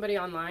meet somebody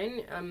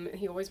online,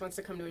 he always wants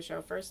to come to a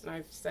show first, and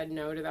I've said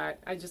no to that.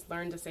 I just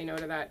learned to say no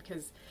to that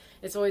because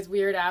it's always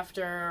weird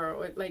after,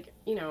 or like,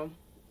 you know,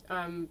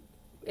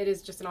 it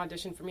is just an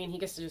audition for me, and he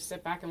gets to just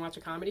sit back and watch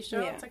a comedy show.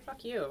 Yeah. It's like,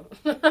 fuck you.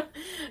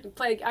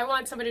 Like, I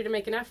want somebody to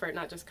make an effort,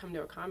 not just come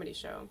to a comedy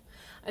show.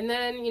 And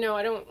then, you know,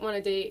 I don't want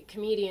to date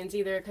comedians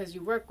either because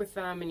you work with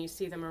them and you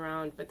see them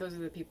around, but those are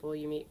the people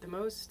you meet the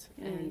most.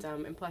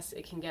 And plus,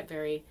 it can get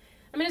very...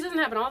 I mean, it doesn't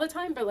happen all the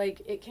time, but,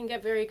 like, it can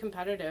get very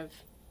competitive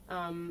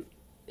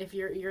if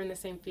you're in the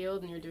same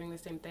field and you're doing the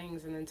same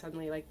things, and then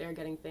suddenly, like, they're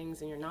getting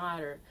things and you're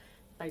not, or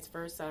vice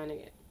versa, and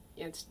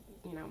it's,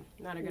 you know,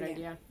 not a good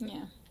idea.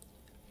 Yeah.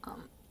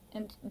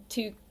 And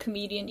two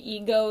comedian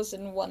egos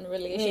in one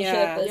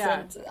relationship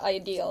Yeah. isn't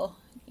ideal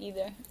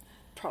either.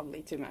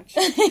 Probably too much.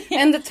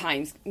 And the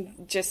times,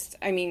 just,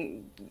 I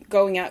mean,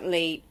 going out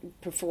late,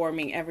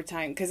 performing every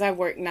time, because I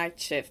work night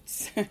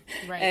shifts.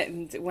 Right.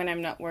 And when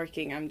I'm not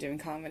working, I'm doing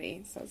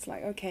comedy. So it's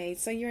like, okay,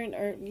 so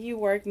you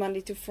work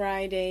Monday to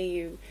Friday,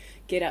 you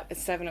get up at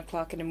 7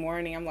 o'clock in the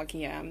morning. I'm like,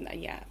 I'm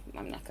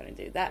not going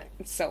to do that.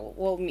 So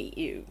we'll meet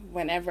you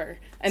whenever.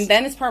 And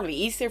then it's probably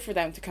easier for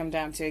them to come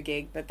down to a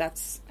gig, but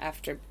that's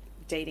after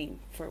dating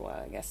for a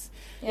while, I guess.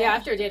 Yeah,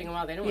 after dating a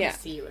while, they don't want Yeah. to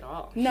see you at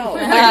all. No,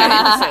 like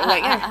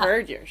I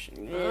heard your shit.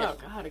 Oh,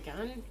 God,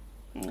 again?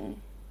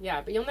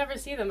 Yeah, but you'll never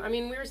see them. I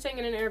mean, we were staying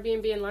in an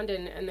Airbnb in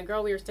London, and the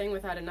girl we were staying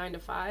with had a 9 to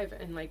 5,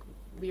 and, like,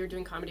 we were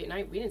doing comedy at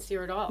night. We didn't see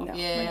her at all. No.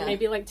 Yeah. Like,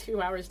 maybe, like,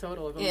 2 hours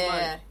total of a Yeah,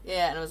 month.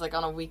 yeah, and it was like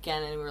on a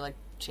weekend, and we were like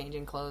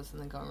changing clothes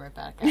and then going right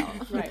back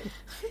out. Right.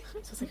 So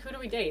it's like, who do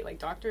we date? Like,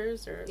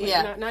 doctors? Or, like,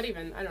 Yeah. not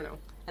even, I don't know.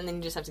 And then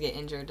you just have to get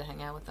injured to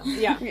hang out with them.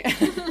 Yeah.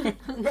 Yeah.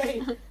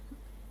 Right.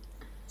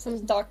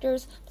 Some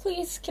doctors,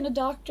 please, can a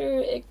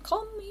doctor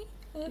call me?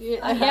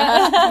 Yeah.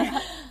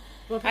 Yeah.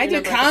 We'll put I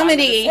your do number at the bottom of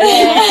comedy.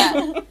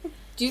 this. Yeah.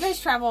 Do you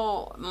guys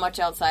travel much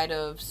outside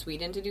of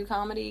Sweden to do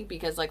comedy?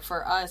 Because, like,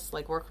 for us,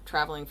 like, we're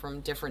traveling from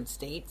different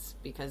states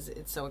because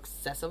it's so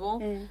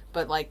accessible.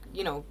 But, like,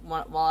 you know,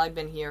 while I've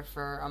been here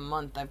for a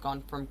month, I've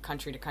gone from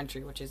country to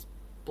country, which is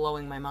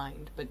blowing my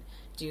mind. But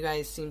do you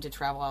guys seem to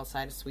travel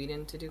outside of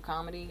Sweden to do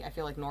comedy? I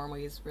feel like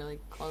Norway is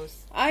really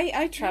close.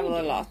 I travel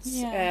a lot.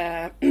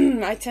 Yeah.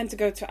 I tend to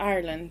go to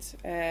Ireland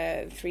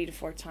 3 to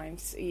 4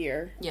 times a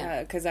year.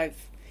 Yeah. Because I've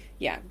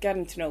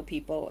gotten to know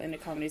people in the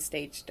comedy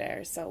stage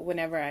there. So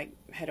whenever I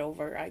head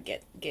over, I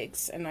get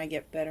gigs, and I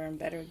get better and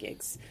better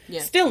gigs.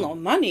 Yeah. Still no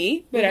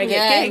money, but I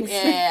get gigs.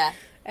 Yeah.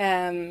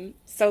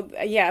 So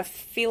I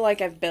feel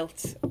like I've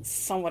built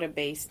somewhat a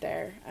base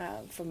there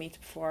for me to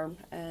perform,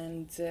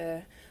 and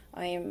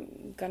I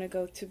am gonna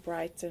go to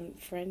Brighton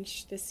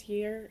Fringe this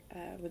year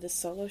with a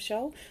solo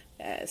show.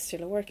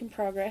 Still a work in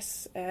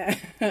progress.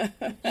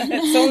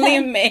 It's only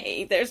in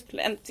May. There's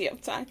plenty of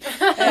time.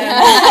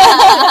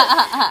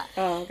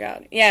 Oh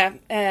God, yeah.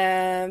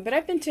 But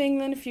I've been to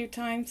England a few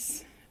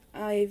times.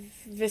 I've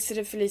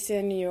visited Felicia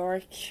in New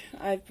York.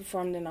 I've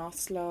performed in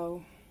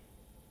Oslo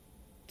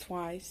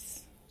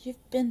twice.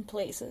 You've been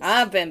places.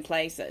 I've been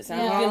places.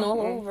 Yeah. You've been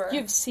all over.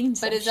 You've seen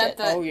some But is shit.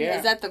 that Oh,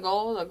 the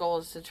goal? The goal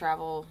is to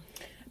travel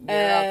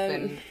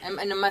Europe,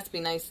 and it must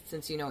be nice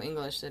since you know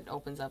English. It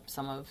opens up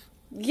some of.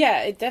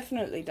 Yeah, it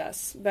definitely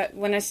does. But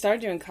when I started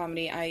doing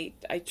comedy, I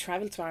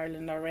traveled to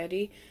Ireland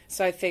already.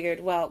 So I figured,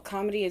 well,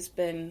 comedy has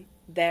been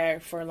there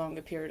for a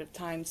longer period of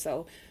time.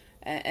 So,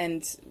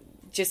 and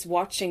just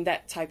watching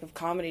that type of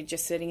comedy,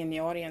 just sitting in the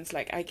audience,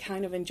 like, I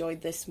kind of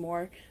enjoyed this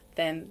more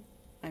than,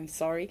 I'm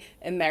sorry,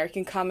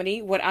 American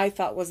comedy. What I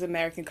thought was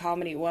American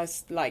comedy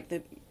was like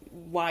the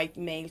white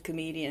male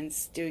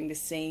comedians doing the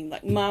same,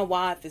 like, my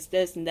wife is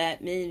this and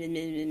that,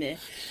 me.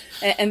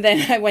 And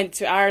then I went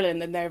to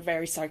Ireland, and they're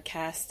very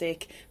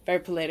sarcastic, very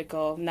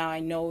political. Now I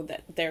know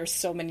that there are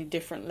so many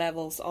different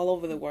levels all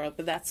over the world,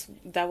 but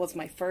that was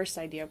my first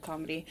idea of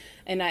comedy,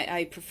 and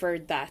I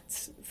preferred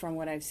that from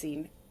what I've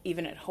seen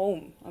even at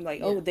home. I'm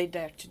like, oh, they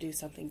dare to do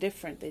something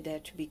different. They dare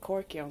to be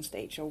quirky on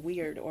stage or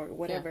weird or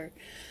whatever.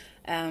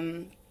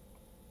 And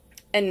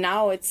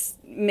now it's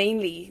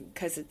mainly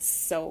because it's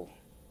so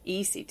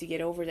easy to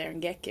get over there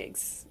and get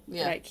gigs.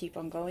 Yeah. But I keep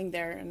on going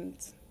there, and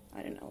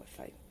I don't know if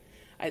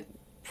I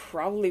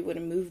probably would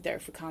have moved there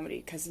for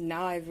comedy, because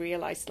now I've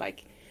realized,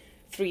 like,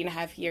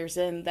 3.5 years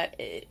in, that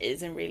it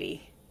isn't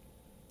really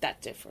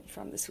that different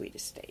from the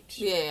Swedish stage.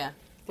 Yeah.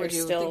 What There's do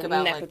you still think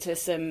about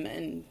nepotism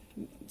and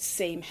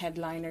same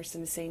headliners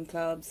in the same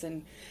clubs,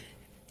 and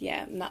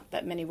not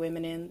that many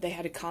women in. They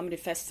had a comedy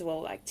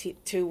festival like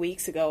 2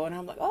 weeks ago, and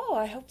I'm like, oh,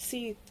 I hope to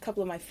see a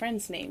couple of my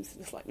friends' names.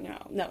 It's like,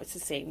 no, it's the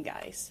same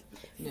guys.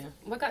 Yeah.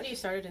 What got you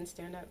started in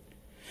stand-up?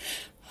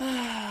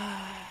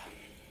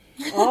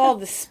 All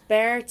the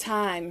spare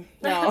time.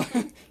 No.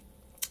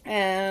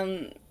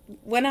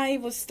 When I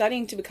was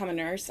studying to become a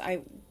nurse, I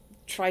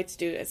tried to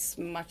do as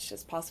much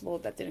as possible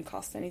that didn't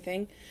cost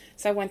anything.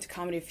 So I went to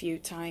comedy a few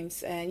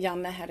times.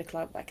 Janne had a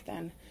club back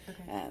then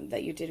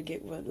that you did a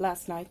gig with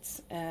last night.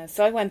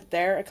 So I went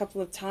there a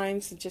couple of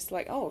times and just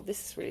like, oh,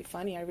 this is really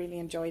funny. I really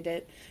enjoyed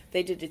it.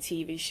 They did a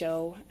TV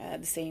show,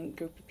 the same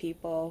group of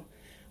people.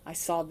 I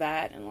saw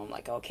that, and I'm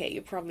like, okay,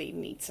 you probably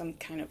need some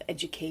kind of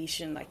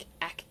education, like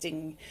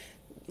acting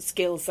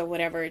skills or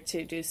whatever,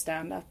 to do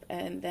stand-up.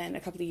 And then a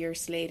couple of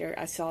years later,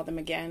 I saw them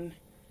again,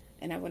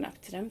 and I went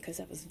up to them because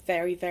I was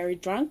very, very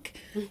drunk.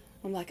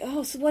 I'm like,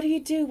 oh, so what do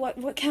you do?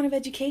 What kind of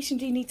education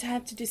do you need to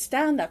have to do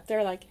stand-up?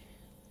 They're like,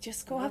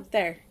 just go up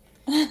there.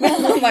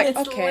 I'm like,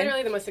 It's okay.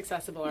 literally the most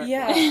accessible art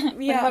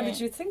form. Yeah. How did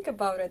you think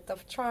about it,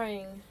 of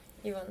trying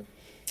even?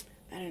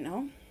 I don't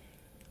know.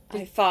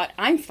 I thought,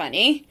 I'm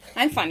funny.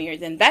 I'm funnier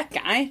than that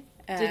guy.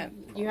 Did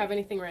you have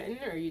anything written,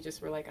 or you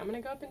just were like, I'm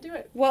going to go up and do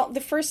it? Well, the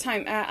first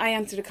time I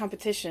entered a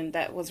competition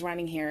that was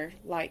running here,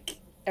 like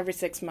every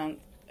 6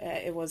 months,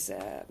 it was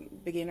a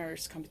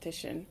beginners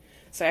competition.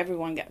 So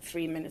everyone got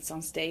 3 minutes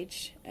on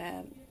stage.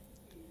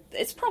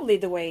 It's probably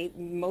the way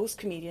most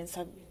comedians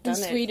have done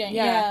in it. Sweden,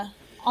 yeah.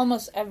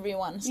 Almost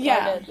everyone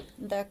started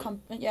their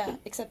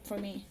except for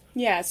me.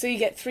 Yeah, so you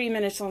get 3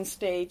 minutes on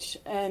stage,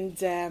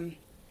 and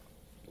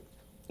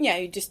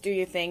you just do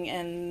your thing,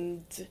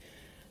 and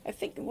I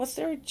think, was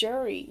there a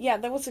jury? Yeah,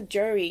 there was a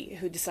jury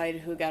who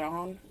decided who got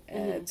on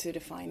to the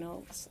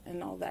finals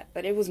and all that.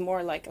 But it was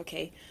more like,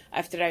 okay,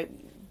 after I'd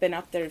been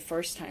up there the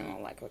first time,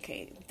 I'm like,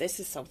 okay, this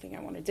is something I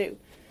want to do.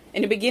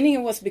 In the beginning,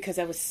 it was because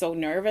I was so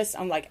nervous.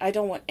 I'm like, I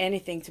don't want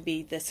anything to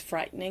be this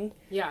frightening.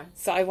 Yeah.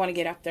 So I want to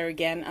get up there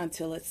again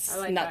until it's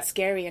not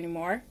scary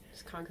anymore.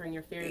 Just conquering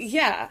your fears.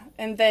 Yeah.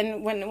 And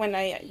then when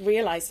I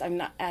realized I'm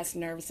not as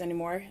nervous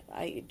anymore,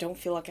 I don't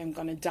feel like I'm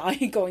going to die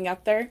going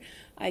up there.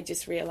 I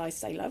just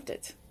realized I loved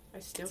it. I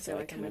still feel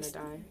like I'm going to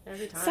die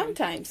every time.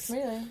 Sometimes.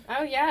 Really?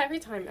 Oh, yeah, every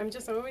time. I'm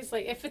just always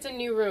like, if it's a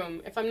new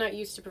room, if I'm not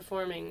used to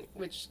performing,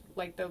 which,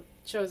 like, the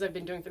shows I've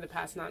been doing for the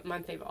past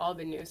month, they've all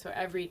been new. So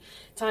every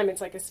time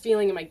it's like this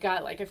feeling in my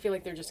gut, like, I feel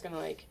like they're just going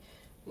to, like,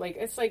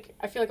 it's like,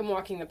 I feel like I'm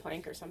walking the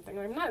plank or something.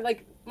 I'm not,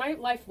 like, my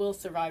life will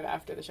survive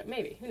after the show.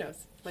 Maybe. Who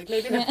knows? Like,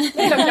 maybe they'll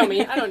kill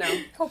me. I don't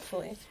know.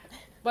 Hopefully.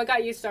 What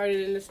got you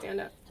started into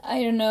stand-up?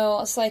 I don't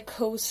know,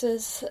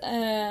 psychosis.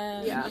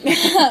 Yeah.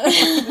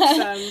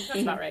 That's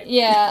about right.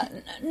 Yeah,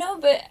 no,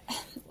 but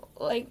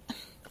like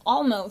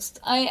almost.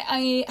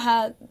 I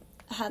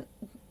had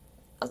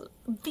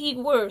the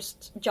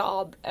worst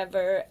job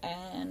ever,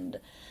 and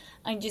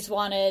I just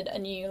wanted a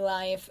new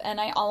life,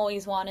 and I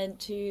always wanted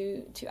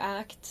to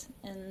act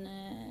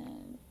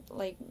and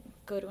like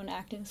go to an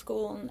acting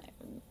school and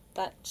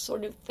that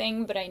sort of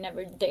thing, but I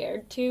never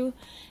dared to.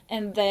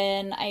 And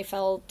then I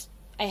felt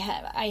I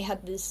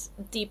had this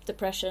deep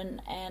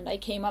depression, and I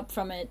came up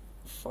from it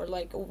for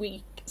like a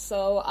week.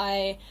 So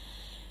I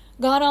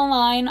got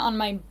online on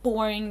my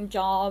boring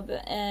job,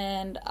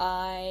 and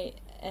I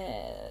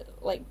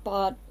like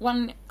bought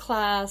one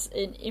class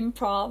in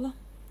improv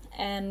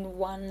and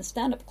one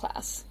stand-up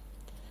class,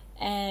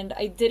 and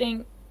I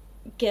didn't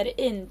get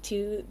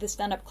into the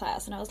stand-up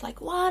class, and I was like,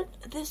 what?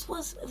 This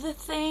was the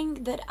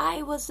thing that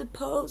I was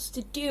supposed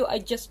to do. I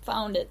just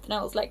found it, and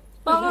I was like,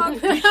 fuck.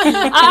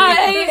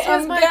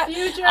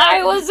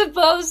 I was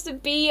supposed to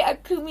be a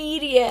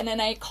comedian,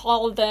 and I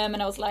called them,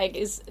 and I was like,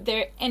 is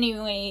there any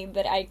way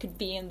that I could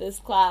be in this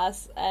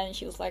class? And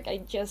she was like, I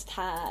just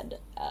had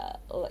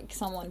like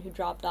someone who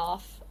dropped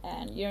off,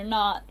 and you're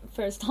not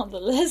first on the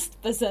list,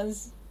 but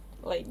since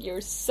like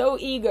you're so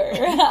eager,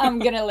 I'm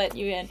gonna let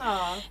you in.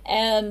 Aww.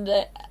 And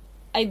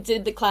I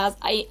did the class.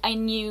 I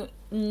knew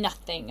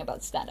nothing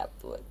about stand-up,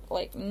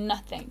 like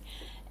nothing,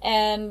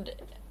 and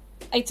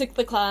I took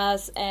the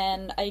class,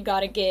 and I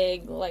got a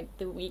gig like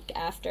the week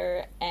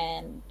after,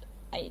 and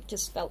I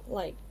just felt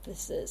like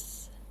this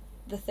is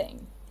the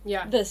thing.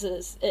 Yeah. This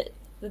is it.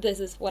 This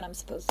is what I'm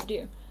supposed to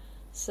do.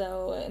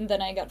 So, and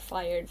then I got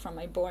fired from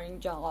my boring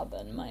job,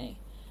 and my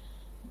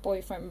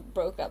boyfriend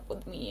broke up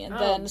with me, and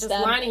then just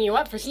lining you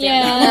up for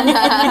stand-up.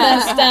 Yeah, and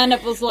then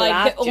stand-up was like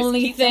That the just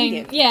only keeps on thing,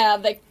 giving. yeah,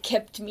 that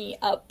kept me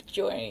up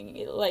during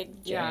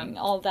Yeah.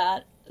 all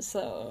that.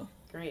 So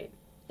Great.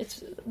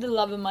 it's the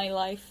love of my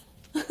life.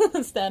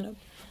 Stand-up.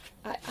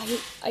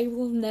 I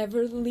will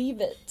never leave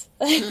it.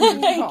 I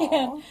can't.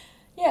 Aw.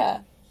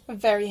 Yeah. A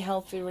very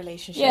healthy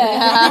relationship.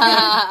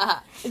 Yeah.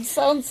 It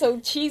sounds so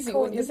cheesy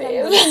when you say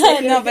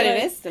it. No, but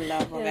it is the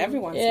love of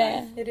everyone's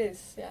Yeah. life. It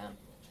is, yeah.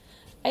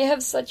 I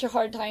have such a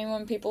hard time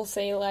when people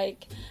say,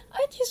 like,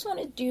 I just want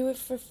to do it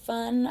for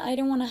fun. I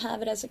don't want to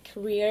have it as a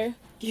career.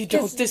 You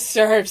don't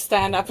deserve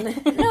stand-up. No,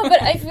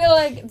 but I feel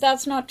like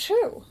that's not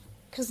true.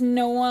 Because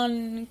no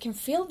one can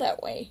feel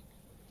that way.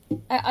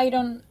 I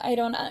don't,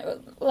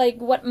 like,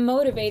 what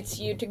motivates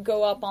you to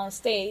go up on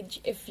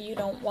stage if you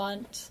don't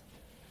want...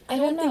 I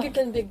don't think you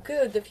can be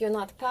good if you're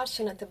not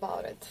passionate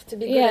about it. To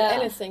be good Yeah. at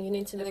anything, you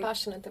need to be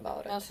passionate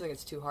about I it. also think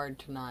it's too hard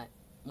to not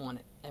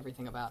want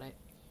everything about it.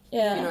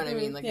 Yeah. You know what I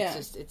mean? Like, Yeah.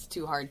 it's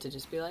too hard to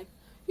just be like,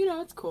 you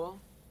know, it's cool.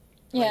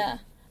 Yeah.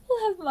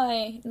 I'll have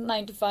my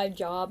 9-to-5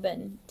 job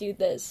and do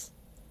this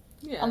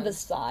Yeah. on the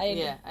side.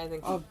 Yeah, I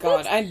think Oh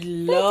God, I'd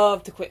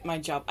love to quit my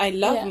job. I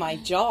love Yeah. my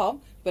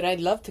job, but I'd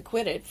love to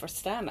quit it for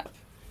stand-up.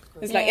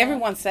 It's like Yeah.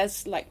 everyone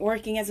says, like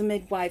working as a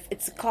midwife,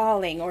 it's a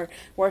calling, or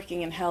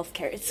working in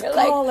healthcare, it's a You're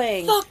like,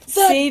 calling. fuck that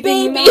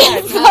Saving baby!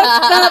 lives. Fuck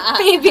that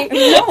baby!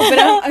 No, but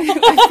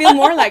I feel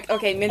more like,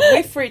 okay,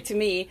 midwifery to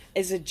me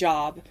is a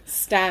job.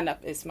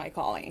 Stand-up is my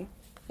calling.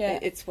 Yeah.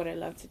 It's what I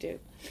love to do.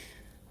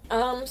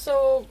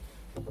 So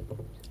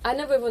I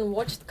never even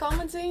watched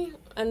comedy,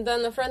 and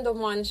then a friend of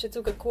mine, she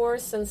took a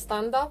course in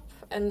stand-up,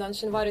 and then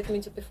she invited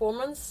me to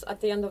performance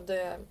at the end of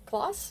the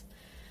class.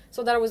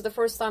 So that was the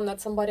first time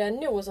that somebody I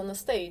knew was on the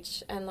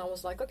stage, and I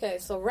was like, okay,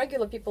 so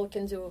regular people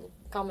can do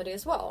comedy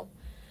as well.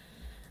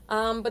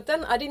 But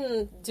then I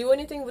didn't do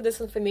anything with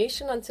this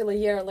information until a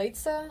year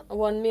later,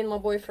 when me and my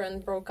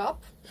boyfriend broke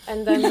up,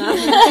 and then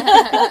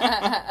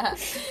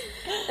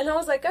and I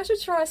was like, I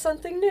should try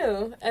something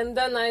new. And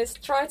then I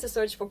tried to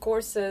search for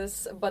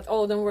courses, but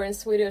all of them were in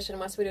Swedish, and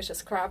my Swedish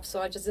is crap, so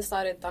I just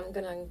decided I'm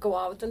gonna go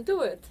out and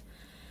do it.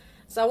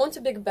 So I went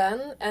to Big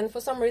Ben, and for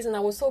some reason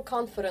I was so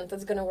confident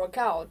it's gonna work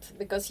out,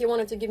 because he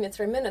wanted to give me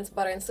 3 minutes,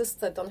 but I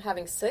insisted on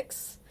having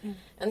 6.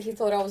 And he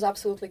thought I was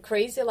absolutely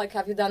crazy, like,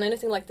 have you done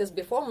anything like this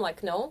before? I'm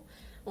like, no.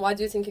 Why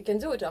do you think you can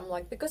do it? I'm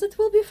like, because it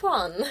will be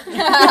fun.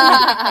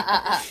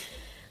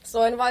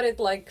 So I invited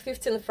like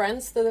 15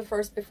 friends to the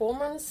first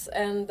performance,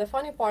 and the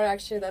funny part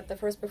actually that the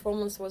first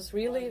performance was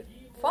really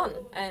fun,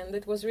 and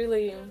it was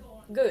really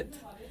good.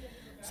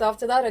 So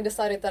after that, I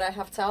decided that I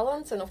have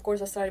talent, and of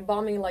course I started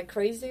bombing like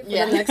crazy for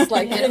the next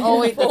like 4 that's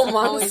months.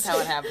 always how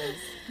it happens.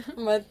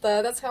 But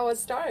that's how it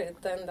started,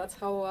 and that's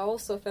how I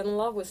also fell in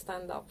love with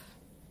stand-up.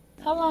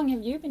 How long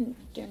have you been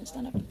doing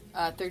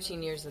stand-up?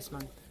 13 years this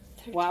month.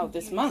 Wow,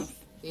 this month.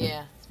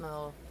 Yeah, it's my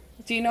little...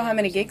 Do you know how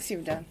many gigs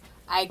you've done?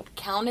 I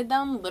counted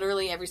them,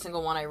 literally every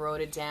single one. I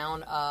wrote it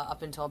down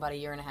up until about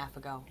 1.5 years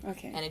ago.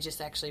 Okay. And it just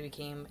actually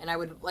became, and I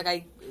would,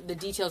 the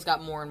details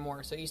got more and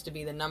more. So it used to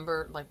be the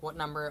number, like what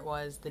number it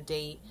was, the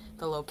date,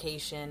 the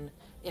location,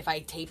 if I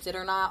taped it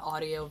or not,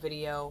 audio,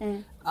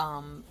 video.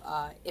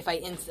 If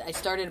I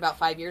started about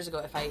 5 years ago,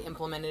 if I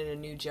implemented a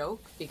new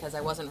joke, because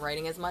I wasn't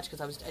writing as much,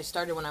 because I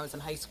started when I was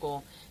in high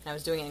school, and I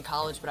was doing it in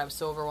college, but I was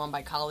so overwhelmed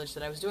by college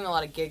that I was doing a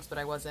lot of gigs, but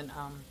I wasn't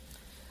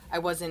I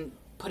wasn't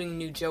putting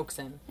new jokes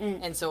in.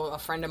 And so a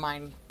friend of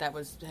mine that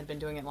had been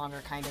doing it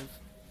longer kind of,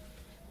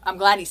 I'm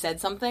glad he said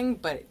something,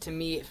 but to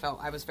me it felt,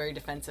 I was very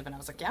defensive, and I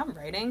was like, yeah, I'm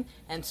writing,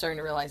 and starting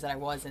to realize that I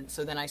wasn't.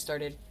 So then I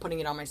started putting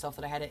it on myself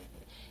that I had to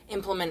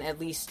implement at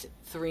least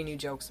 3 new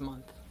jokes a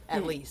month.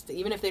 At least.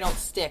 Even if they don't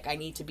stick, I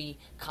need to be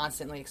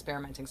constantly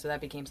experimenting. So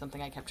that became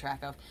something I kept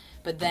track of.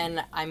 But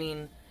then, I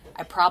mean,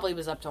 I probably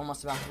was up to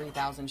almost about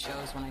 3,000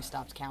 shows when I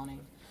stopped counting.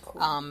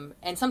 Cool.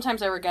 And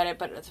sometimes I regret it,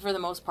 but for the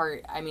most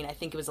part, I mean, I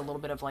think it was a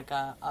little bit of like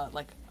a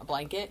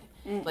blanket.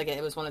 Like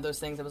it was one of those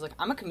things that was like,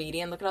 I'm a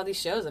comedian, look at all these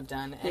shows I've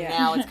done. And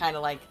now it's kind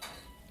of like,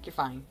 you're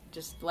fine.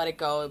 Just let it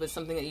go. It was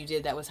something that you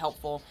did that was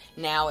helpful.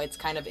 Now it's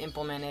kind of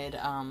implemented.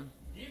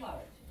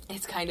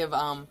 It's kind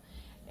of,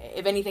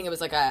 if anything, it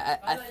was like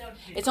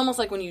it's almost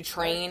like when you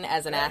train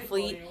as an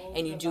athlete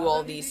and you do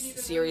all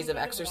these series of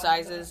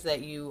exercises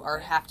that you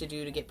have to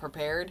do to get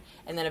prepared,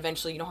 and then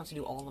eventually you don't have to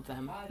do all of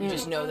them. You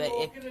just know that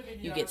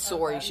if you get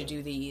sore, you should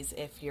do these.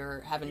 If you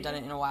haven't done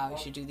it in a while, you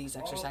should do these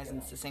exercises.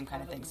 And it's the same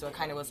kind of thing. So it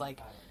kind of was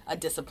like a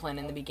discipline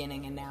in the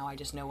beginning, and now I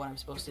just know what I'm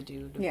supposed to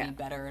do to be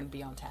better and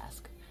be on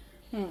task.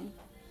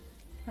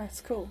 That's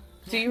cool.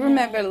 Do you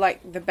remember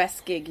like the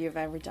best gig you've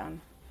ever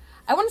done?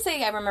 I wouldn't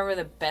say I remember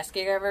the best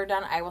gig I've ever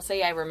done. I will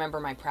say I remember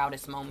my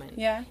proudest moment.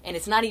 Yeah. And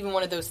it's not even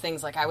one of those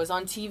things like I was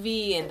on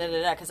TV and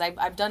da-da-da, because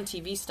I've done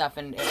TV stuff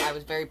and I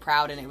was very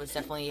proud and it was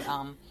definitely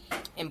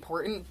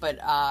important. But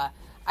I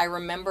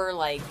remember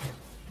like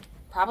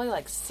probably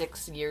like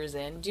 6 years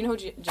in. Do you know who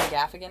Jim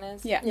Gaffigan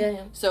is?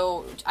 Yeah.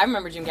 So I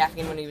remember Jim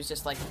Gaffigan when he was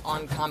just like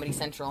on Comedy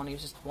Central and he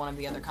was just one of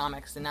the other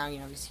comics, and now, you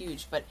know, he's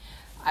huge. But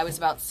I was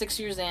about 6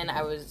 years in.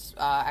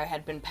 I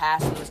had been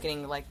passed and was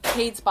getting like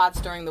paid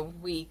spots during the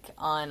week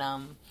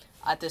on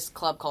at this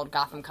club called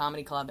Gotham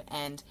Comedy Club,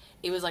 and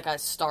it was like a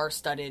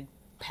star-studded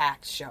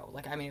packed show.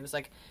 Like, I mean, it was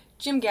like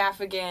Jim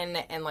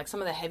Gaffigan and like some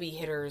of the heavy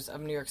hitters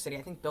of New York City.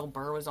 I think Bill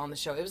Burr was on the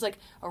show. It was like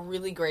a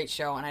really great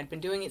show, and I'd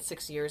been doing it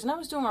 6 years, and I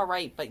was doing all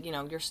right. But you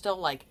know, you're still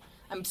like,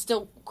 I'm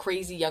still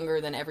crazy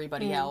younger than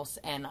everybody else,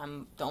 and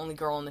I'm the only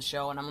girl on the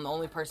show, and I'm the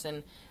only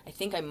person. I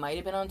think I might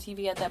have been on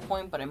TV at that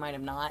point, but I might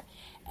have not.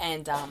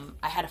 And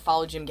I had to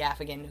follow Jim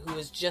Gaffigan, who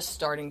was just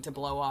starting to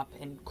blow up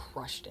and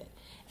crushed it.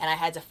 And I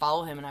had to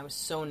follow him, and I was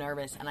so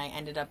nervous. And I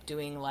ended up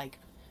doing, like,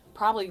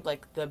 probably,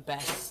 like, the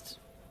best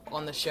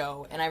on the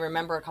show. And I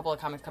remember a couple of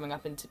comics coming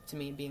up to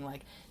me being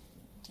like,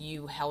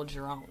 you held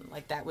your own.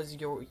 Like, that was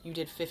you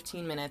did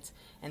 15 minutes,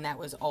 and that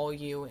was all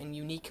you, and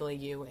uniquely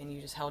you, and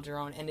you just held your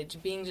own. And it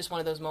being just one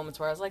of those moments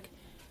where I was like,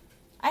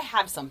 I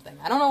have something.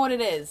 I don't know what it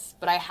is,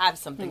 but I have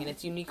something, and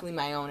it's uniquely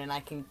my own, and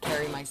I can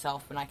carry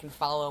myself, and I can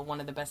follow one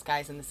of the best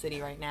guys in the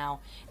city right now,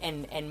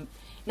 and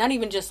not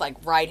even just, like,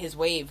 ride his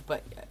wave,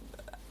 but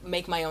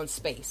make my own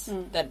space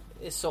that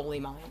is solely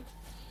mine.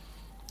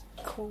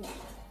 Cool.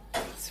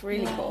 It's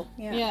really cool.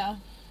 Yeah.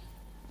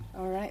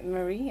 All right,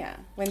 Maria,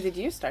 when did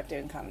you start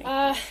doing comedy?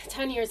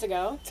 10 years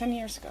ago. 10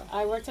 years ago.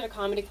 I worked at a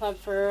comedy club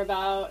for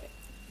about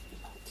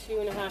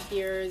 2.5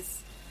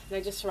 years. And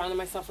I just surrounded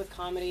myself with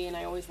comedy, and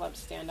I always loved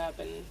stand-up.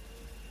 And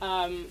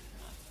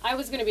I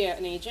was going to be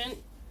an agent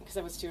because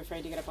I was too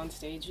afraid to get up on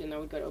stage, and I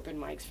would go to open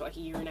mics for like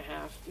 1.5 years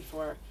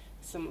before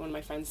one of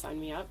my friends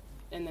signed me up.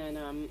 And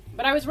then,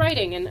 but I was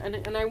writing,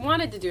 and I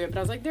wanted to do it, but I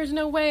was like, there's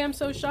no way, I'm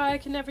so shy, I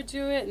can never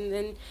do it. And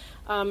then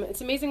it's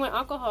amazing what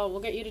alcohol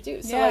will get you to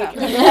do. So like,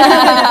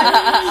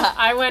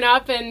 I went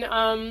up and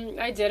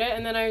I did it,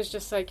 and then I was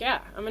just like,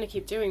 yeah, I'm going to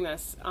keep doing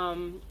this.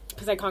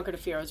 Because I conquered a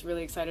fear. I was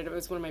really excited. It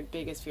was one of my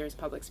biggest fears,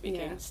 public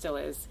speaking. Still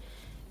is.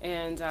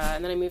 And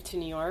then I moved to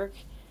New York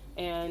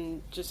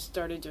and just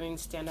started doing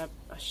stand-up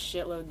a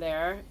shitload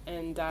there.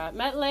 And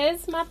met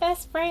Liz, my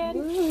best friend.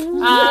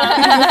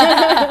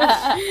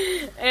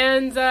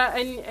 And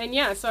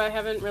yeah, so I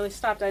haven't really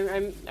stopped.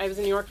 I was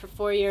in New York for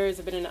 4 years.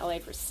 I've been in LA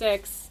for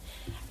 6.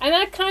 And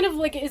that kind of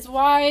like is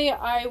why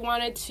I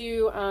wanted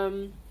to...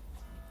 I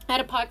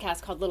had a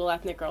podcast called Little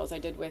Ethnic Girls I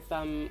did with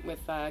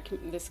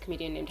this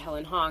comedian named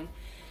Helen Hong.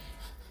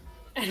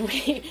 And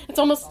it's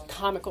almost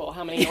comical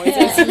how many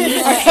noises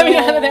are coming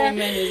out of there.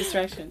 Many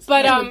distractions.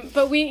 But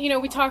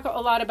we talk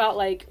a lot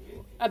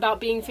about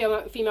being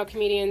female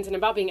comedians and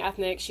about being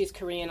ethnic. She's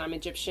Korean, I'm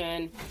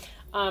Egyptian.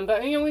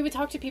 But we would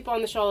talk to people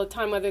on the show all the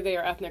time, whether they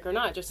are ethnic or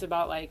not, just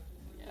about like,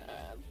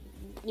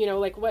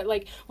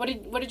 what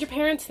did your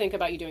parents think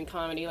about you doing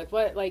comedy? Like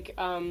what, like,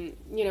 and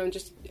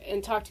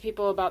talk to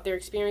people about their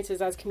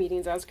experiences as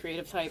comedians, as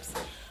creative types.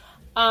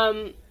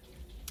 And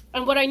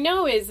what I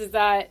know is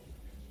that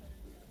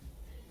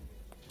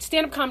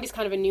stand-up comedy is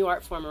kind of a new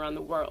art form around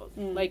the world.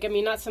 Like, I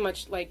mean, not so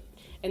much like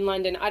in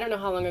London. I don't know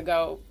how long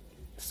ago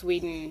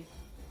Sweden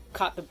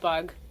caught the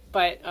bug,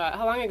 but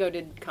how long ago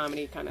did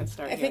comedy kind of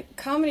start here? I think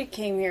comedy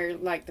came here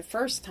like the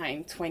first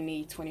time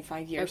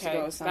 25 years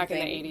ago or something. Back in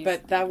the 80s.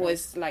 But that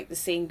was like the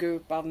same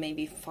group of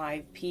maybe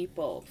 5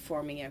 people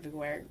forming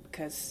everywhere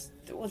because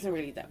there wasn't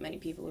really that many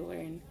people who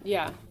were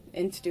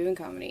into doing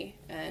comedy,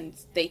 and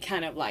they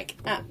kind of like,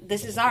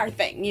 this is our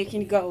thing, you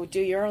can go do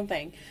your own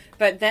thing.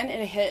 But then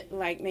it hit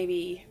like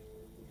maybe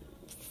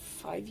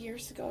 5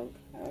 years ago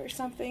or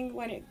something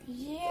when a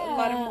Yeah.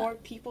 lot of more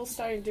people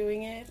started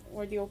doing it,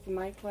 or the open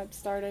mic club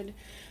started.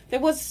 There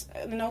was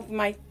an open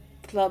mic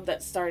club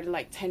that started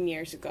like 10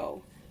 years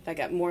ago that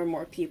got more and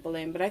more people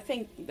in, but I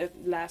think the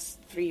last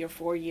 3 or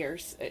 4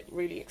 years it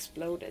really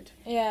exploded.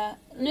 Yeah,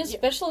 and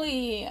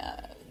especially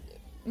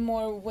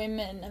more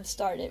women have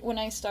started. When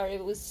I started,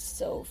 it was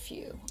so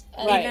few.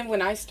 And Even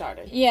when I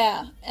started.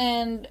 Yeah,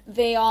 and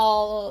they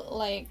all,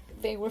 like,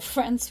 they were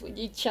friends with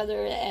each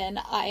other, and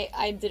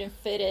I didn't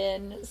fit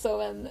in. So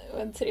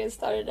when Therese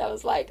started, I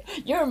was like,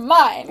 "You're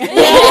mine."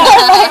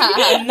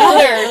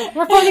 Another.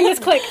 We're forming this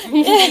clique.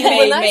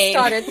 When I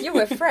started, you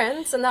were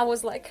friends, and I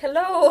was like,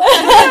 hello.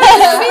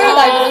 You're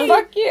like,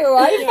 "Fuck you!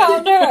 I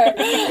found her."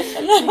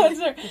 No,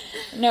 it's her.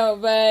 No,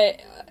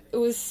 but it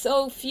was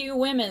so few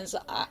women. So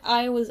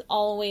I was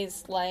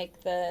always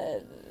like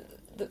the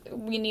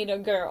we need a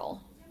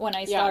girl when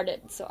I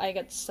started. So I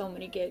got so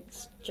many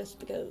gigs just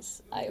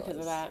because Because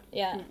of that.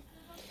 Yeah.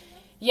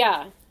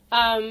 Yeah.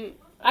 I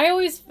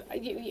always,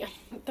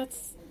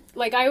 that's,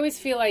 like, I always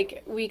feel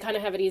like we kind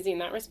of have it easy in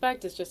that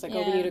respect. It's just like,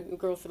 oh, we need a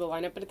girl for the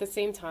lineup. But at the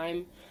same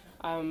time,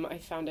 I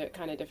found it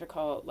kind of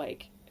difficult,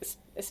 like,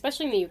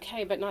 especially in the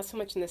UK, but not so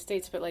much in the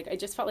States. But, like, I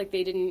just felt like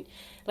they didn't,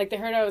 like, they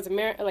heard I was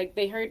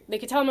they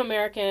could tell I'm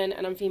American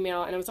and I'm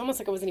female. And it was almost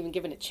like I wasn't even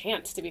given a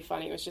chance to be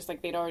funny. It was just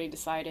like they'd already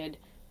decided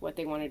what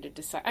they wanted to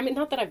decide. I mean,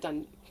 not that I've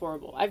done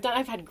horrible. I've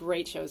had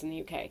great shows in the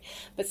UK,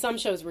 but some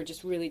shows were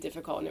just really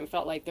difficult, and it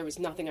felt like there was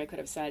nothing I could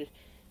have said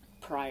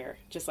prior.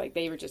 Just like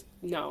they were just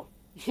not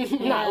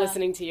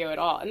listening to you at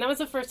all. And that was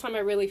the first time I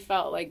really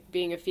felt like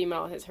being a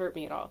female has hurt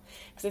me at all.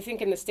 Because I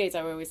think in the States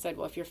I always said,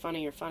 well, if you're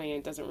funny, you're funny. And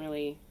it doesn't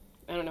really,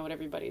 I don't know what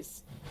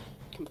everybody's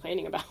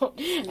complaining about.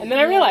 And then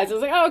I realized, I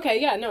was like, oh,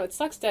 okay, yeah, no, it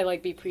sucks to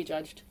like be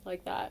prejudged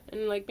like that.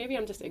 And like maybe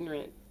I'm just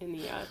ignorant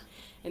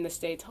in the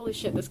States. Holy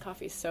shit, this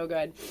coffee is so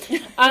good.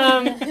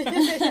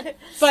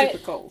 Super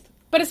cold.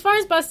 But as far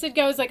as Busted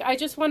goes, like, I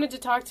just wanted to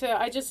talk to,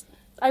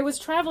 I was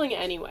traveling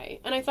anyway,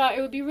 and I thought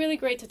it would be really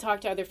great to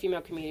talk to other female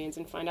comedians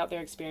and find out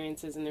their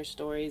experiences and their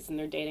stories and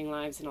their dating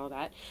lives and all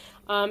that.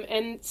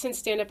 And since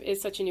stand-up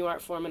is such a new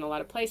art form in a lot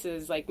of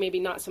places, like, maybe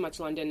not so much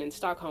London and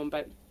Stockholm,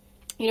 but,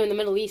 you know, in the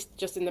Middle East,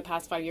 just in the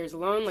past 5 years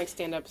alone, like,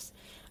 stand-up's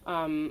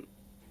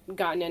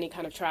gotten any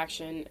kind of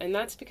traction, and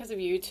that's because of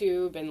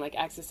YouTube and, like,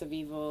 Axis of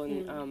Evil,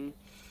 and, and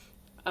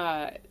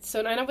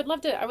I would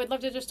love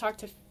to just talk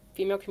to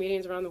female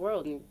comedians around the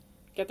world and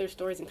get their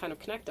stories and kind of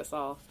connect us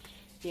all,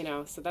 you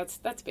know. So that's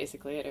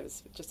basically it. It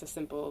was just a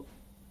simple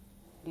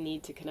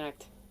need to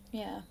connect.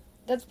 Yeah,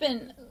 that's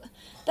been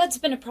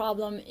a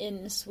problem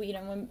in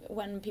Sweden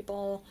when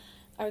people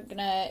are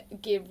gonna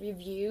give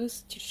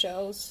reviews to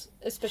shows,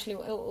 especially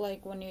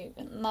like when you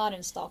not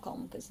in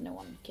Stockholm because no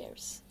one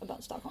cares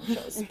about Stockholm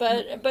shows,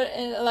 but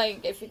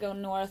like if you go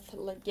north,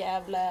 like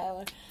Gävle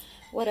or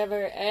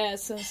whatever,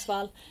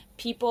 Sundsvall,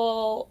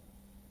 people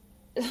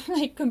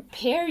like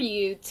compare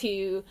you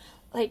to,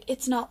 like,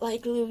 it's not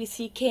like Louis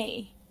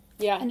C.K.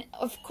 Yeah. And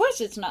of course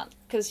it's not,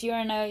 because you're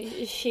in a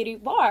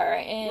shitty bar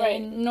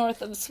in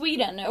north of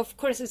Sweden. Of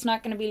course it's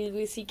not going to be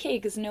Louis C.K.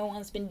 because no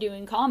one's been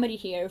doing comedy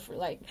here for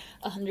like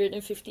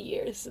 150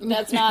 years.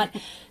 That's not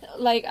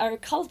like our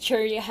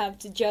culture. You have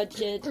to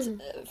judge it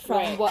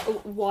from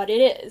what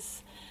it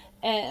is.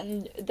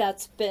 And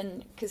that's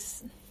been,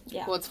 because...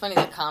 Yeah. Well, it's funny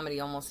that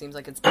comedy almost seems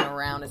like it's been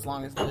around as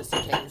long as Louis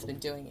C.K. has been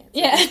doing it. So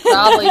yeah. He's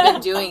probably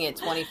been doing it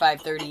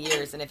 25, 30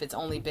 years, and if it's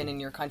only been in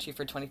your country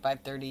for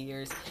 25, 30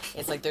 years,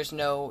 it's like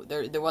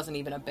there wasn't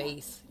even a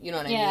base. You know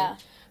what I mean?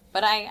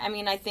 But I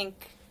mean, I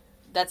think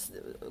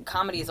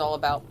comedy is all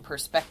about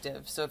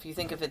perspective. So if you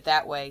think of it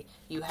that way,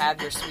 you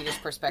have your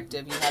Swedish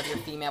perspective, you have your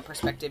female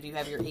perspective, you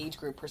have your age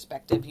group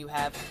perspective, you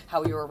have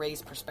how you were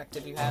raised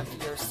perspective, you have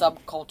your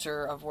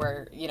subculture of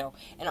where, you know,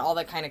 and all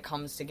that kind of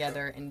comes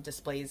together and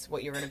displays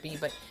what you're going to be.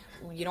 But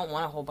you don't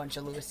want a whole bunch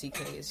of Louis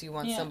C.K.'s. You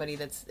want somebody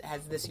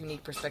has this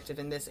unique perspective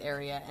in this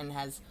area and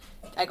has...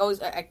 I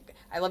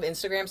love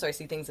Instagram, so I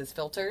see things as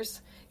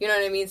filters. You know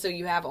what I mean? So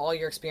you have all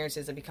your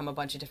experiences that become a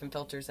bunch of different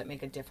filters that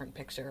make a different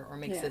picture or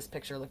makes this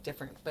picture look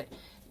different. But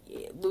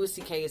Louis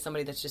C.K. is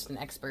somebody that's just an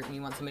expert, and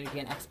you want somebody to be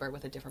an expert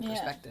with a different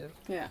perspective.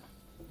 Yeah.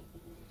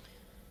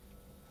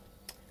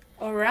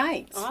 All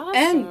right. Awesome.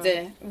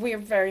 And we're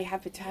very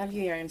happy to have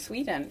you here in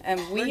Sweden.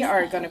 And we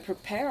are going to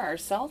prepare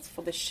ourselves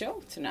for the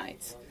show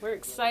tonight. We're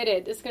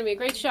excited. It's going to be a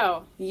great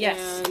show.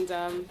 Yes.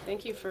 And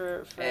thank you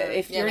for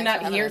if you're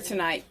not here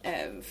tonight,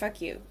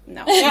 fuck you.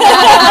 No.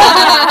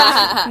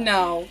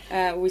 No.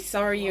 We're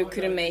sorry you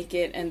couldn't make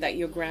it and that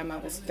your grandma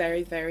was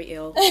very, very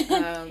ill.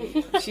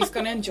 She's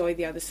going to enjoy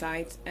the other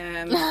side.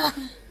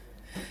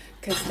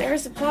 Because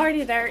there's a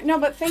party there. No,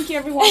 but thank you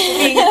everyone for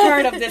being a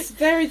part of this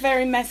very,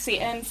 very messy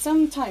and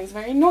sometimes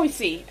very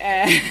noisy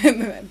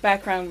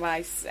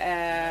background-wise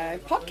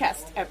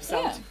podcast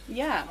episode.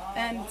 Yeah.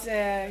 And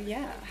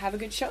have a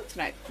good show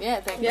tonight.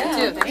 Yeah, thank you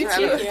too. Thanks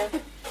for having us.